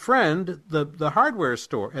friend, the hardware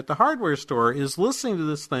store, at the hardware store is listening to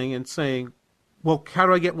this thing and saying, well, how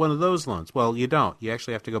do I get one of those loans? Well, you don't. You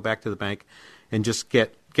actually have to go back to the bank and just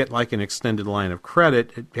get like an extended line of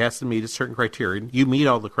credit. It has to meet a certain criteria. You meet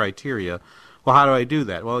all the criteria. Well, how do I do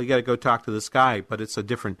that? Well, you got to go talk to this guy, but it's a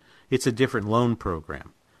different loan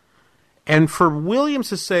program. And for Williams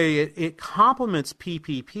to say it complements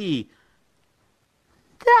PPP,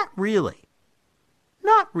 not really.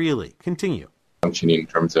 Continue. Functioning in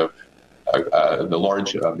terms of the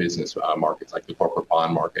large business markets like the corporate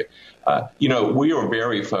bond market. We are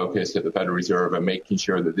very focused at the Federal Reserve on making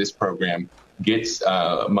sure that this program gets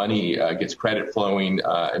money, gets credit flowing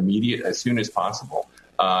immediate as soon as possible,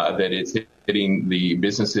 that it's hitting the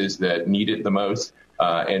businesses that need it the most,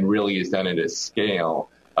 and really is done at a scale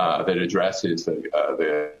that addresses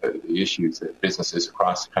the issues that businesses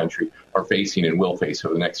across the country are facing and will face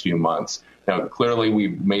over the next few months. Now, clearly,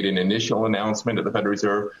 we've made an initial announcement at the Federal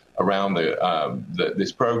Reserve around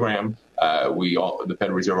this program. The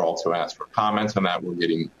Federal Reserve also asked for comments on that. We're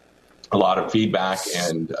getting a lot of feedback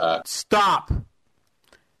and stop.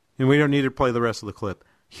 And we don't need to play the rest of the clip.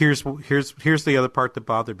 Here's the other part that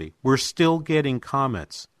bothered me. We're still getting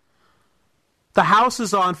comments. The house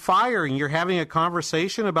is on fire, and you're having a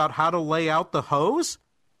conversation about how to lay out the hose?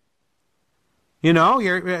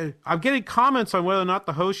 I'm getting comments on whether or not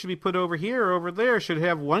the hose should be put over here or over there. Should it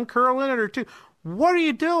have one curl in it or two? What are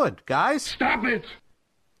you doing, guys? Stop it.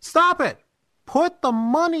 Stop it. Put the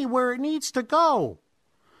money where it needs to go.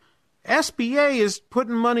 SBA is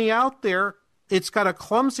putting money out there. It's got a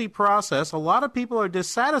clumsy process. A lot of people are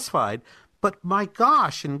dissatisfied. But my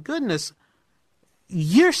gosh and goodness,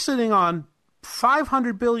 you're sitting on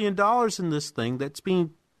 $500 billion in this thing that's being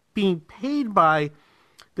paid by...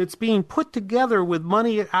 that's being put together with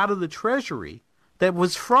money out of the Treasury that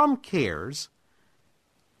was from CARES,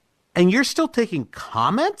 and you're still taking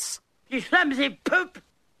comments? You clumsy poop!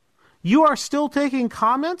 You are still taking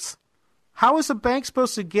comments? How is a bank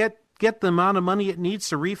supposed to get the amount of money it needs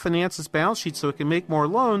to refinance its balance sheet so it can make more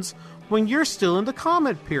loans when you're still in the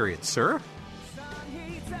comment period, sir?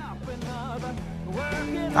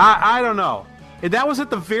 I don't know. And that was at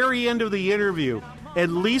the very end of the interview.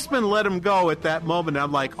 And Leisman let him go at that moment.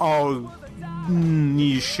 I'm like,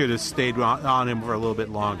 you should have stayed on him for a little bit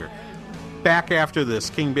longer. Back after this,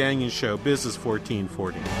 King Banaian Show, Business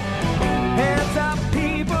 1440. Hands up,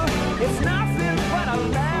 people, it's nothing but a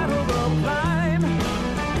lateral climb.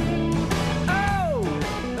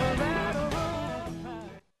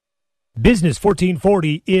 Business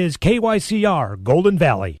 1440 is KYCR Golden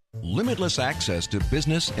Valley. Limitless access to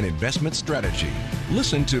business and investment strategy.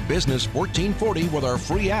 Listen to Business 1440 with our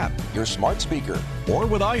free app, your smart speaker, or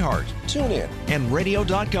with iHeart, TuneIn, and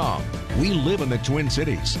Radio.com. We live in the Twin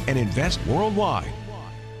Cities and invest worldwide.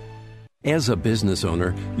 As a business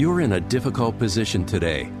owner, you're in a difficult position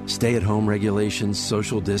today. Stay-at-home regulations,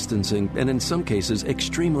 social distancing, and in some cases,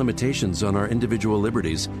 extreme limitations on our individual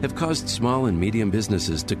liberties have caused small and medium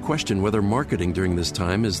businesses to question whether marketing during this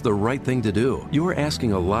time is the right thing to do. You're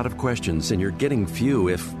asking a lot of questions and you're getting few,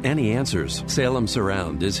 if any, answers. Salem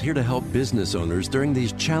Surround is here to help business owners during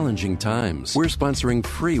these challenging times. We're sponsoring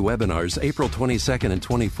free webinars April 22nd and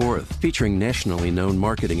 24th, featuring nationally known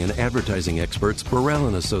marketing and advertising experts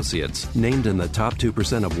Burrell & Associates, named in the top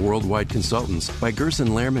 2% of worldwide consultants by Gerson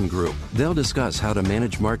Lehrman Group. They'll discuss how to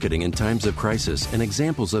manage marketing in times of crisis and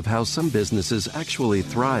examples of how some businesses actually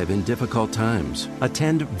thrive in difficult times.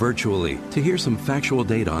 Attend virtually to hear some factual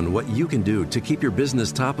data on what you can do to keep your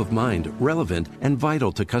business top of mind, relevant, and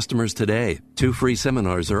vital to customers today. 2 free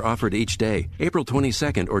seminars are offered each day, April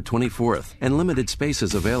 22nd or 24th, and limited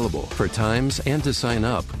spaces available. For times and to sign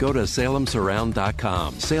up, go to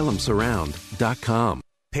salemsurround.com. salemsurround.com.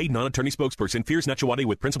 Paid non-attorney spokesperson Fierce Nachawati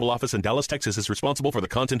with principal office in Dallas, Texas is responsible for the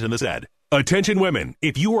content in this ad. Attention women.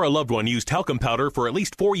 If you or a loved one used talcum powder for at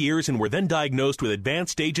least 4 years and were then diagnosed with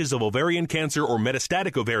advanced stages of ovarian cancer or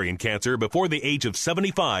metastatic ovarian cancer before the age of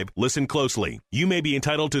 75, listen closely. You may be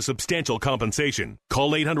entitled to substantial compensation.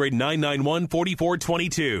 Call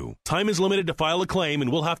 800-991-4422. Time is limited to file a claim and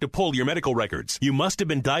we'll have to pull your medical records. You must have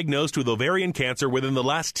been diagnosed with ovarian cancer within the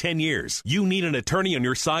last 10 years. You need an attorney on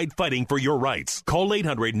your side fighting for your rights. Call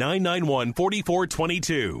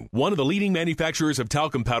 800-991-4422. One of the leading manufacturers of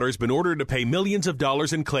talcum powder has been ordered to pay millions of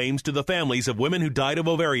dollars in claims to the families of women who died of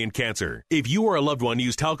ovarian cancer. If you or a loved one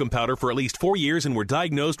used talcum powder for at least 4 years and were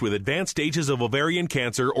diagnosed with advanced stages of ovarian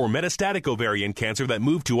cancer or metastatic ovarian cancer that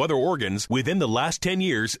moved to other organs within the last 10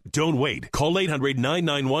 years, don't wait. Call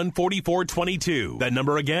 800-991-4422. That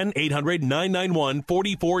number again,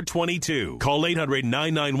 800-991-4422. Call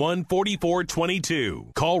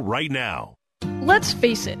 800-991-4422. Call right now. Let's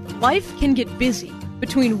face it, life can get busy.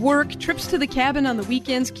 Between work, trips to the cabin on the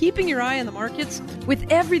weekends, keeping your eye on the markets,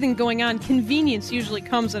 with everything going on, convenience usually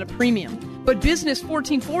comes at a premium. But Business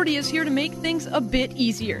 1440 is here to make things a bit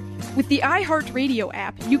easier. With the iHeartRadio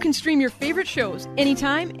app, you can stream your favorite shows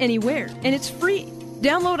anytime, anywhere, and it's free.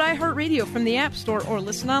 Download iHeartRadio from the App Store or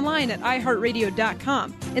listen online at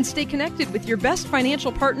iHeartRadio.com and stay connected with your best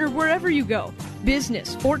financial partner wherever you go.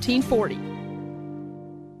 Business 1440.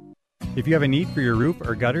 If you have a need for your roof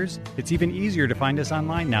or gutters, it's even easier to find us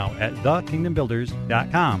online now at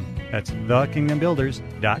thekingdombuilders.com. That's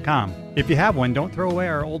thekingdombuilders.com. If you have one, don't throw away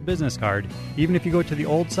our old business card. Even if you go to the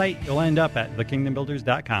old site, you'll end up at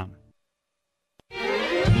thekingdombuilders.com.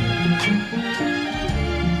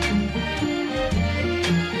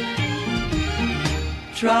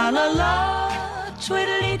 Tra-la-la,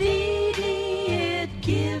 twiddly-dee-dee, it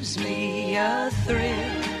gives me a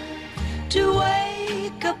thrill to wake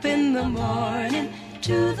up in the morning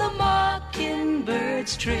to the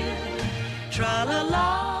mockingbirds trill.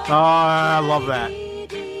 Tra-la-la. Oh, I love that.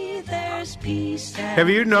 There's peace. Have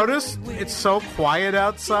you noticed it's so quiet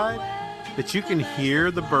outside that you can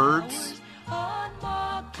hear the birds?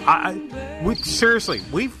 Seriously,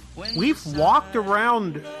 we've walked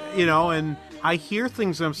around, and I hear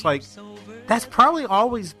things and I'm just like, that's probably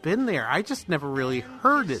always been there. I just never really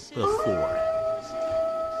heard it before.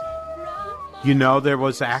 There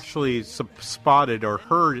was actually spotted or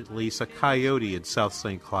heard at least a coyote in South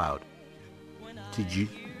St. Cloud. Did you?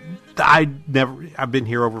 I've been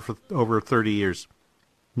here over 30 years.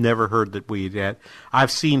 Never heard that we had.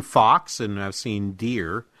 I've seen fox and I've seen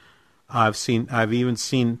deer. I've even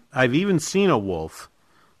seen a wolf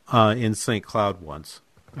in St. Cloud once.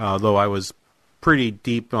 Though I was pretty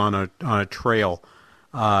deep on a trail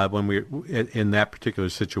when we were in that particular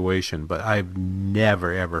situation, but I've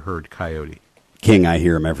never ever heard coyote. King, I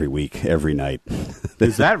hear him every week, every night.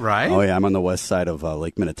 Is that right? Oh, yeah. I'm on the west side of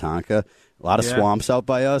Lake Minnetonka. A lot of swamps out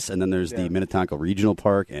by us, and then there's the Minnetonka Regional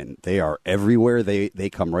Park, and they are everywhere. They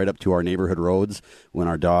come right up to our neighborhood roads. When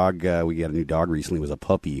our dog, we got a new dog recently, was a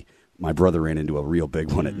puppy, my brother ran into a real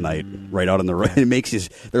big one at night, right out on the road. It makes you,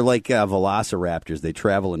 they're like velociraptors. They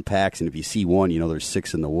travel in packs, and if you see one, there's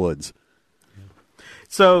 6 in the woods.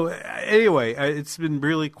 So, anyway, it's been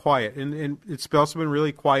really quiet, and it's also been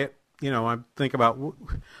really quiet. I think about,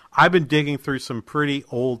 I've been digging through some pretty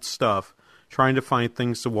old stuff, trying to find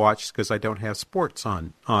things to watch because I don't have sports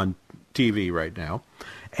on TV right now.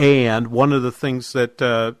 And one of the things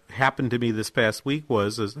that happened to me this past week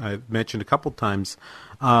was, as I've mentioned a couple times,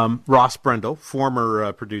 Ross Brendel,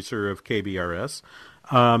 former producer of KBRS,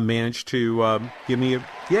 managed to give me a...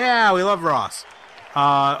 Yeah, we love Ross.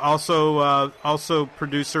 Also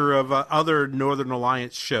producer of other Northern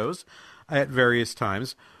Alliance shows at various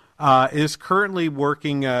times. Is currently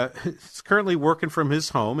working from his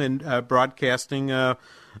home and broadcasting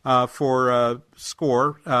for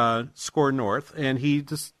Score North, and he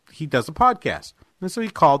does a podcast. And so he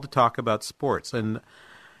called to talk about sports, and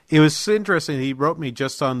it was interesting. He wrote me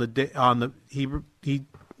just on the day he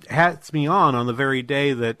had me on the very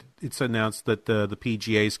day that it's announced that the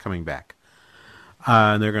PGA is coming back,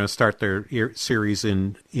 and they're going to start their series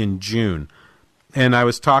in June. And I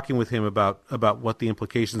was talking with him about what the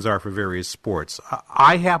implications are for various sports.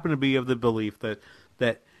 I happen to be of the belief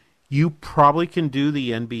that you probably can do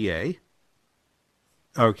the NBA.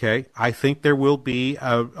 Okay, I think there will be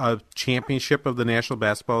a championship of the National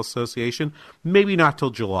Basketball Association. Maybe not till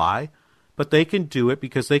July, but they can do it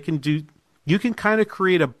because they can do. You can kind of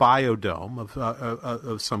create a biodome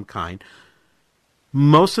of some kind.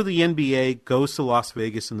 Most of the NBA goes to Las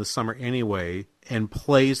Vegas in the summer anyway and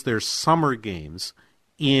plays their summer games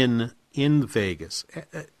in Vegas.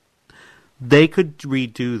 They could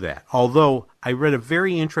redo that. Although I read a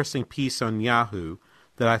very interesting piece on Yahoo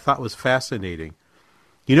that I thought was fascinating.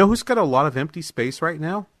 You know who's got a lot of empty space right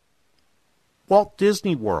now? Walt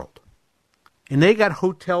Disney World. And they got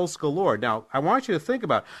hotels galore. Now, I want you to think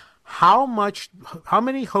about how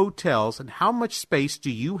many hotels and how much space do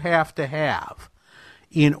you have to have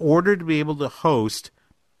in order to be able to host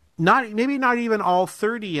maybe not even all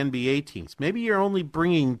 30 NBA teams. Maybe you're only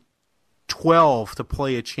bringing 12 to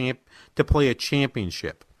play a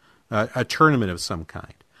championship, a tournament of some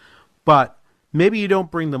kind. But maybe you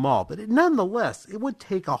don't bring them all. But nonetheless, it would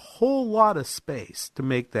take a whole lot of space to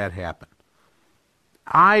make that happen.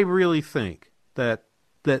 I really think that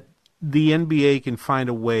the NBA can find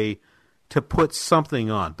a way to put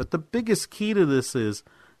something on. But the biggest key to this is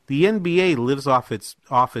the NBA lives off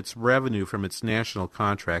its revenue from its national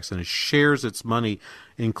contracts, and it shares its money,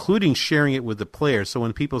 including sharing it with the players. So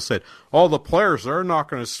when people said, "Oh, the players are not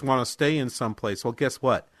going to want to stay in some place," well, guess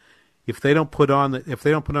what? If they don't put on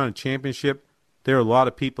a championship, there are a lot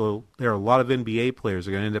of NBA players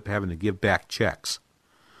are going to end up having to give back checks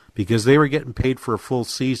because they were getting paid for a full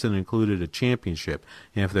season, included a championship.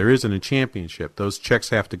 And if there isn't a championship, those checks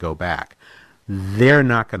have to go back. They're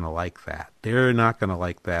not going to like that. They're not going to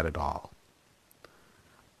like that at all.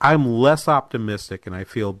 I'm less optimistic, and I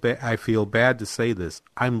feel bad to say this.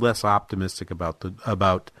 I'm less optimistic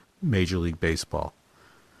about Major League Baseball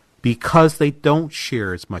because they don't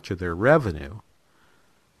share as much of their revenue.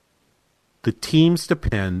 The teams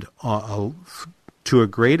depend to a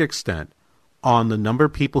great extent on the number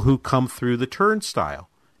of people who come through the turnstile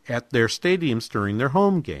at their stadiums during their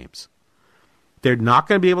home games. They're not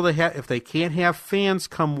going to be able to have, if they can't have fans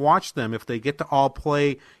come watch them, if they get to all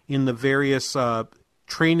play in the various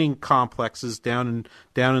training complexes down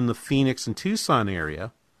in the Phoenix and Tucson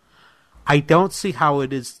area, I don't see how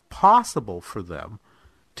it is possible for them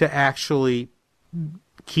to actually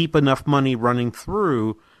keep enough money running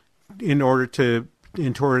through in order to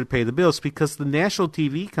pay the bills, because the national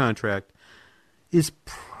TV contract is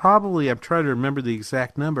probably, I'm trying to remember the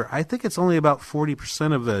exact number, I think it's only about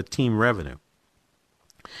 40% of the team revenue.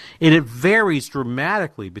 And it varies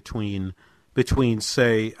dramatically between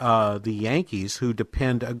say, the Yankees, who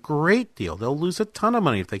depend a great deal. They'll lose a ton of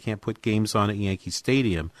money if they can't put games on at Yankee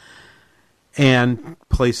Stadium. And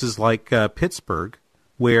places like Pittsburgh,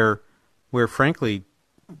 where frankly,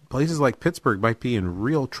 places like Pittsburgh might be in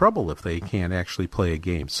real trouble if they can't actually play a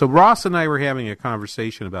game. So Ross and I were having a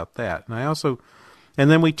conversation about that. And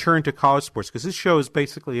then we turned to college sports, because this show is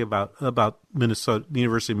basically about Minnesota, the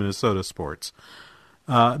University of Minnesota sports.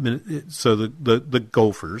 So the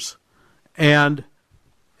Gophers, and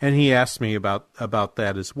he asked me about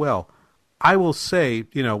that as well. I will say,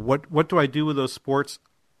 what do I do with those sports?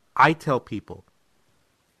 I tell people,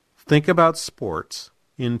 think about sports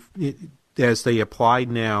as they apply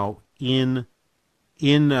now in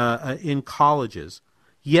colleges.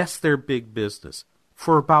 Yes, they're big business.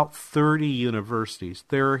 For about 30 universities,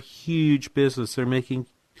 they're a huge business. They're making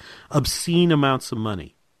obscene amounts of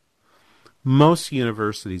money. Most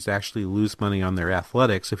universities actually lose money on their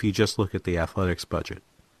athletics if you just look at the athletics budget,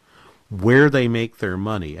 where they make their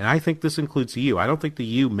money. And I think this includes the U. I don't think the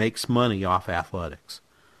U makes money off athletics.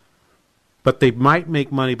 But they might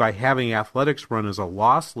make money by having athletics run as a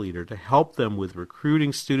loss leader to help them with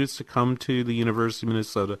recruiting students to come to the University of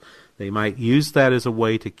Minnesota. They might use that as a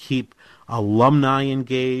way to keep alumni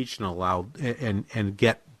engaged and allow and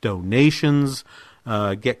get donations,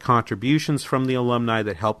 get contributions from the alumni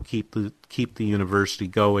that help keep the university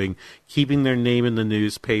going, keeping their name in the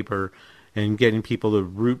newspaper, and getting people to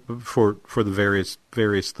root for the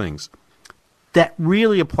various things. That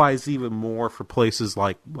really applies even more for places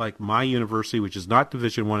like my university, which is not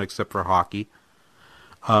Division I except for hockey.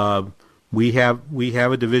 We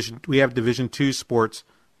have Division II sports.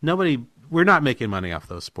 We're not making money off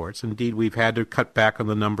those sports. Indeed, we've had to cut back on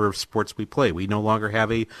the number of sports we play. We no longer have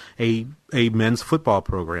a men's football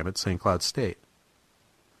program at St. Cloud State.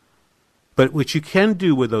 But what you can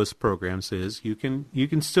do with those programs is you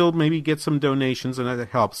can still maybe get some donations, and that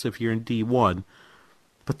helps if you're in D1.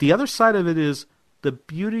 But the other side of it is the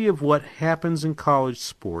beauty of what happens in college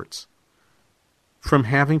sports from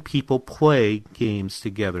having people play games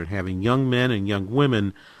together and having young men and young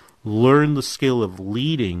women learn the skill of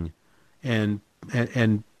leading and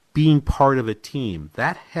being part of a team.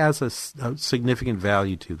 That has a significant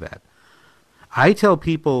value to that. I tell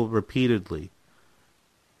people repeatedly,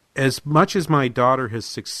 as much as my daughter has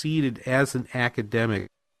succeeded as an academic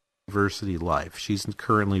university life, she's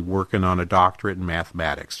currently working on a doctorate in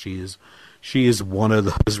mathematics. She is one of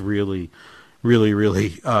those really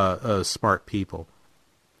smart people.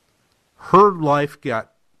 Her life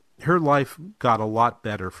got a lot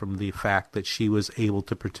better from the fact that she was able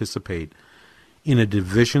to participate in a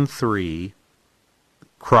Division III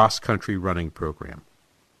cross-country running program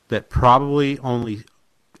that probably only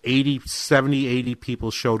 80 people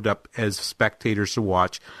showed up as spectators to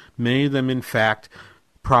watch. Many of them, in fact,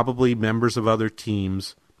 probably members of other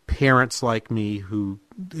teams, parents like me who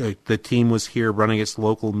the team was here running its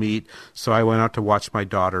local meet, so I went out to watch my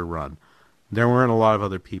daughter run. There weren't a lot of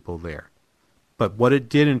other people there. But what it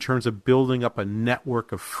did in terms of building up a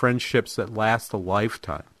network of friendships that last a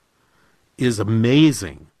lifetime is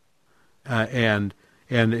amazing. And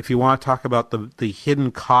if you want to talk about the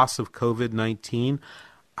hidden costs of COVID-19,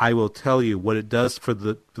 I will tell you what it does for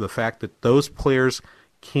the fact that those players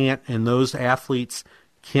can't, and those athletes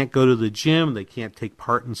can't go to the gym, they can't take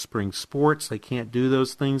part in spring sports, they can't do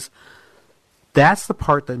those things. That's the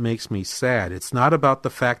part that makes me sad. It's not about the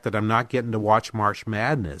fact that I'm not getting to watch March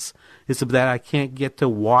Madness. It's that I can't get to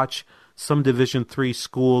watch some Division III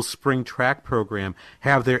school's spring track program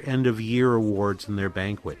have their end-of-year awards and their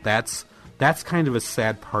banquet. That's kind of a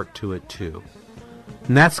sad part to it, too.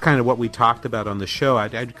 And that's kind of what we talked about on the show.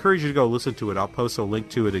 I'd encourage you to go listen to it. I'll post a link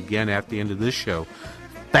to it again at the end of this show.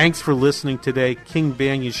 Thanks for listening today. King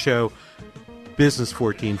Banyan Show, Business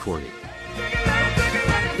 1440.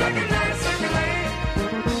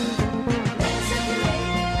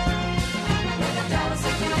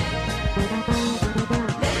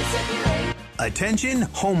 Attention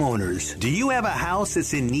homeowners. Do you have a house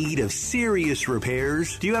that's in need of serious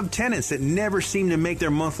repairs? Do you have tenants that never seem to make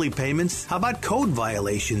their monthly payments? How about code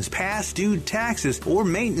violations, past due taxes, or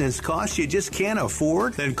maintenance costs you just can't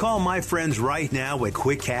afford? Then call my friends right now at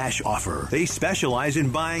Quick Cash Offer. They specialize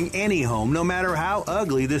in buying any home, no matter how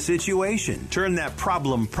ugly the situation. Turn that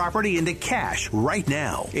problem property into cash right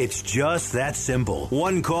now. It's just that simple.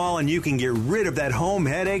 One call and you can get rid of that home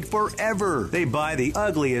headache forever. They buy the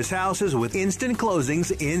ugliest houses with instant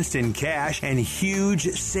closings, instant cash, and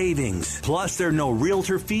huge savings. Plus, there are no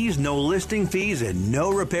realtor fees, no listing fees, and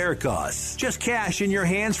no repair costs. Just cash in your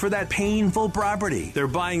hands for that painful property. They're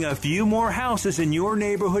buying a few more houses in your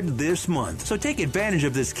neighborhood this month. So take advantage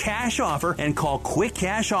of this cash offer and call Quick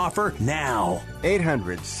Cash Offer now.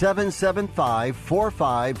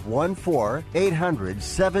 800-775-4514.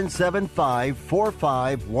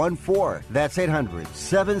 800-775-4514. That's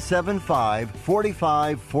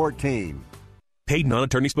 800-775-4514. Paid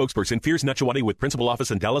non-attorney spokesperson Fears Nachawati with principal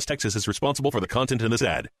office in Dallas, Texas is responsible for the content in this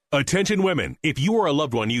ad. Attention women. If you or a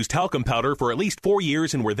loved one used talcum powder for at least 4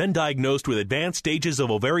 years and were then diagnosed with advanced stages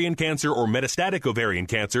of ovarian cancer or metastatic ovarian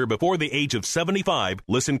cancer before the age of 75,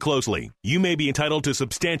 listen closely. You may be entitled to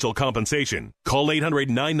substantial compensation. Call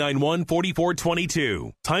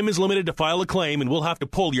 800-991-4422. Time is limited to file a claim and we'll have to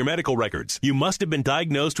pull your medical records. You must have been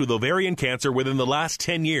diagnosed with ovarian cancer within the last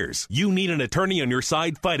 10 years. You need an attorney on your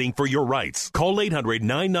side fighting for your rights. Call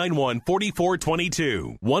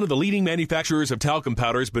 800-991-4422. One of the leading manufacturers of talcum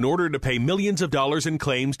powder has been ordered to pay millions of dollars in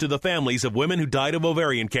claims to the families of women who died of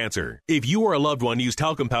ovarian cancer. If you or a loved one used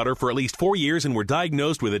talcum powder for at least 4 years and were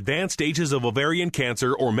diagnosed with advanced stages of ovarian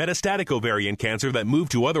cancer or metastatic ovarian cancer that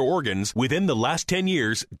moved to other organs within the last 10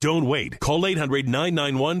 years, don't wait. Call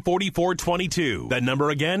 800-991-4422. That number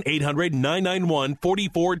again,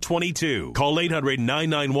 800-991-4422. Call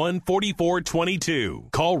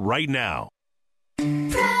 800-991-4422. Call right now.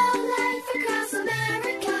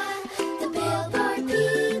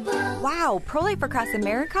 Wow, Pro-Life Across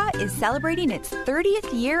America is celebrating its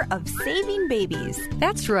 30th year of saving babies.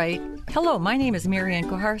 That's right. Hello, my name is Marianne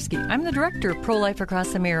Koharski. I'm the director of Pro-Life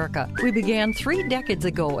Across America. We began 3 decades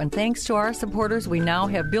ago, and thanks to our supporters, we now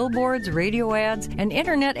have billboards, radio ads, and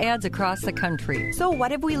internet ads across the country. So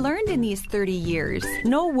what have we learned in these 30 years?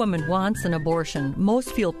 No woman wants an abortion.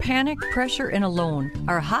 Most feel panic, pressure, and alone.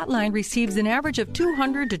 Our hotline receives an average of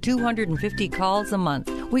 200 to 250 calls a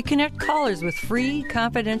month. We connect callers with free,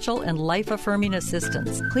 confidential, and life-affirming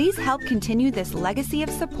assistance. Please help continue this legacy of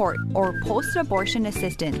support or post-abortion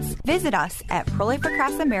assistance. Visit us at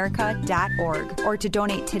prolifeacrossamerica.org. Or to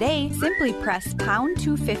donate today, simply press pound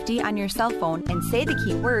 250 on your cell phone and say the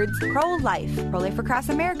key words pro-life. Pro-Life Across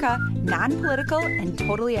America, non-political and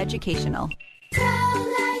totally educational.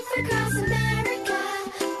 Pro-Life Across America,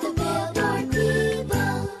 the Billboard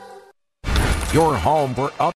people. Your home for up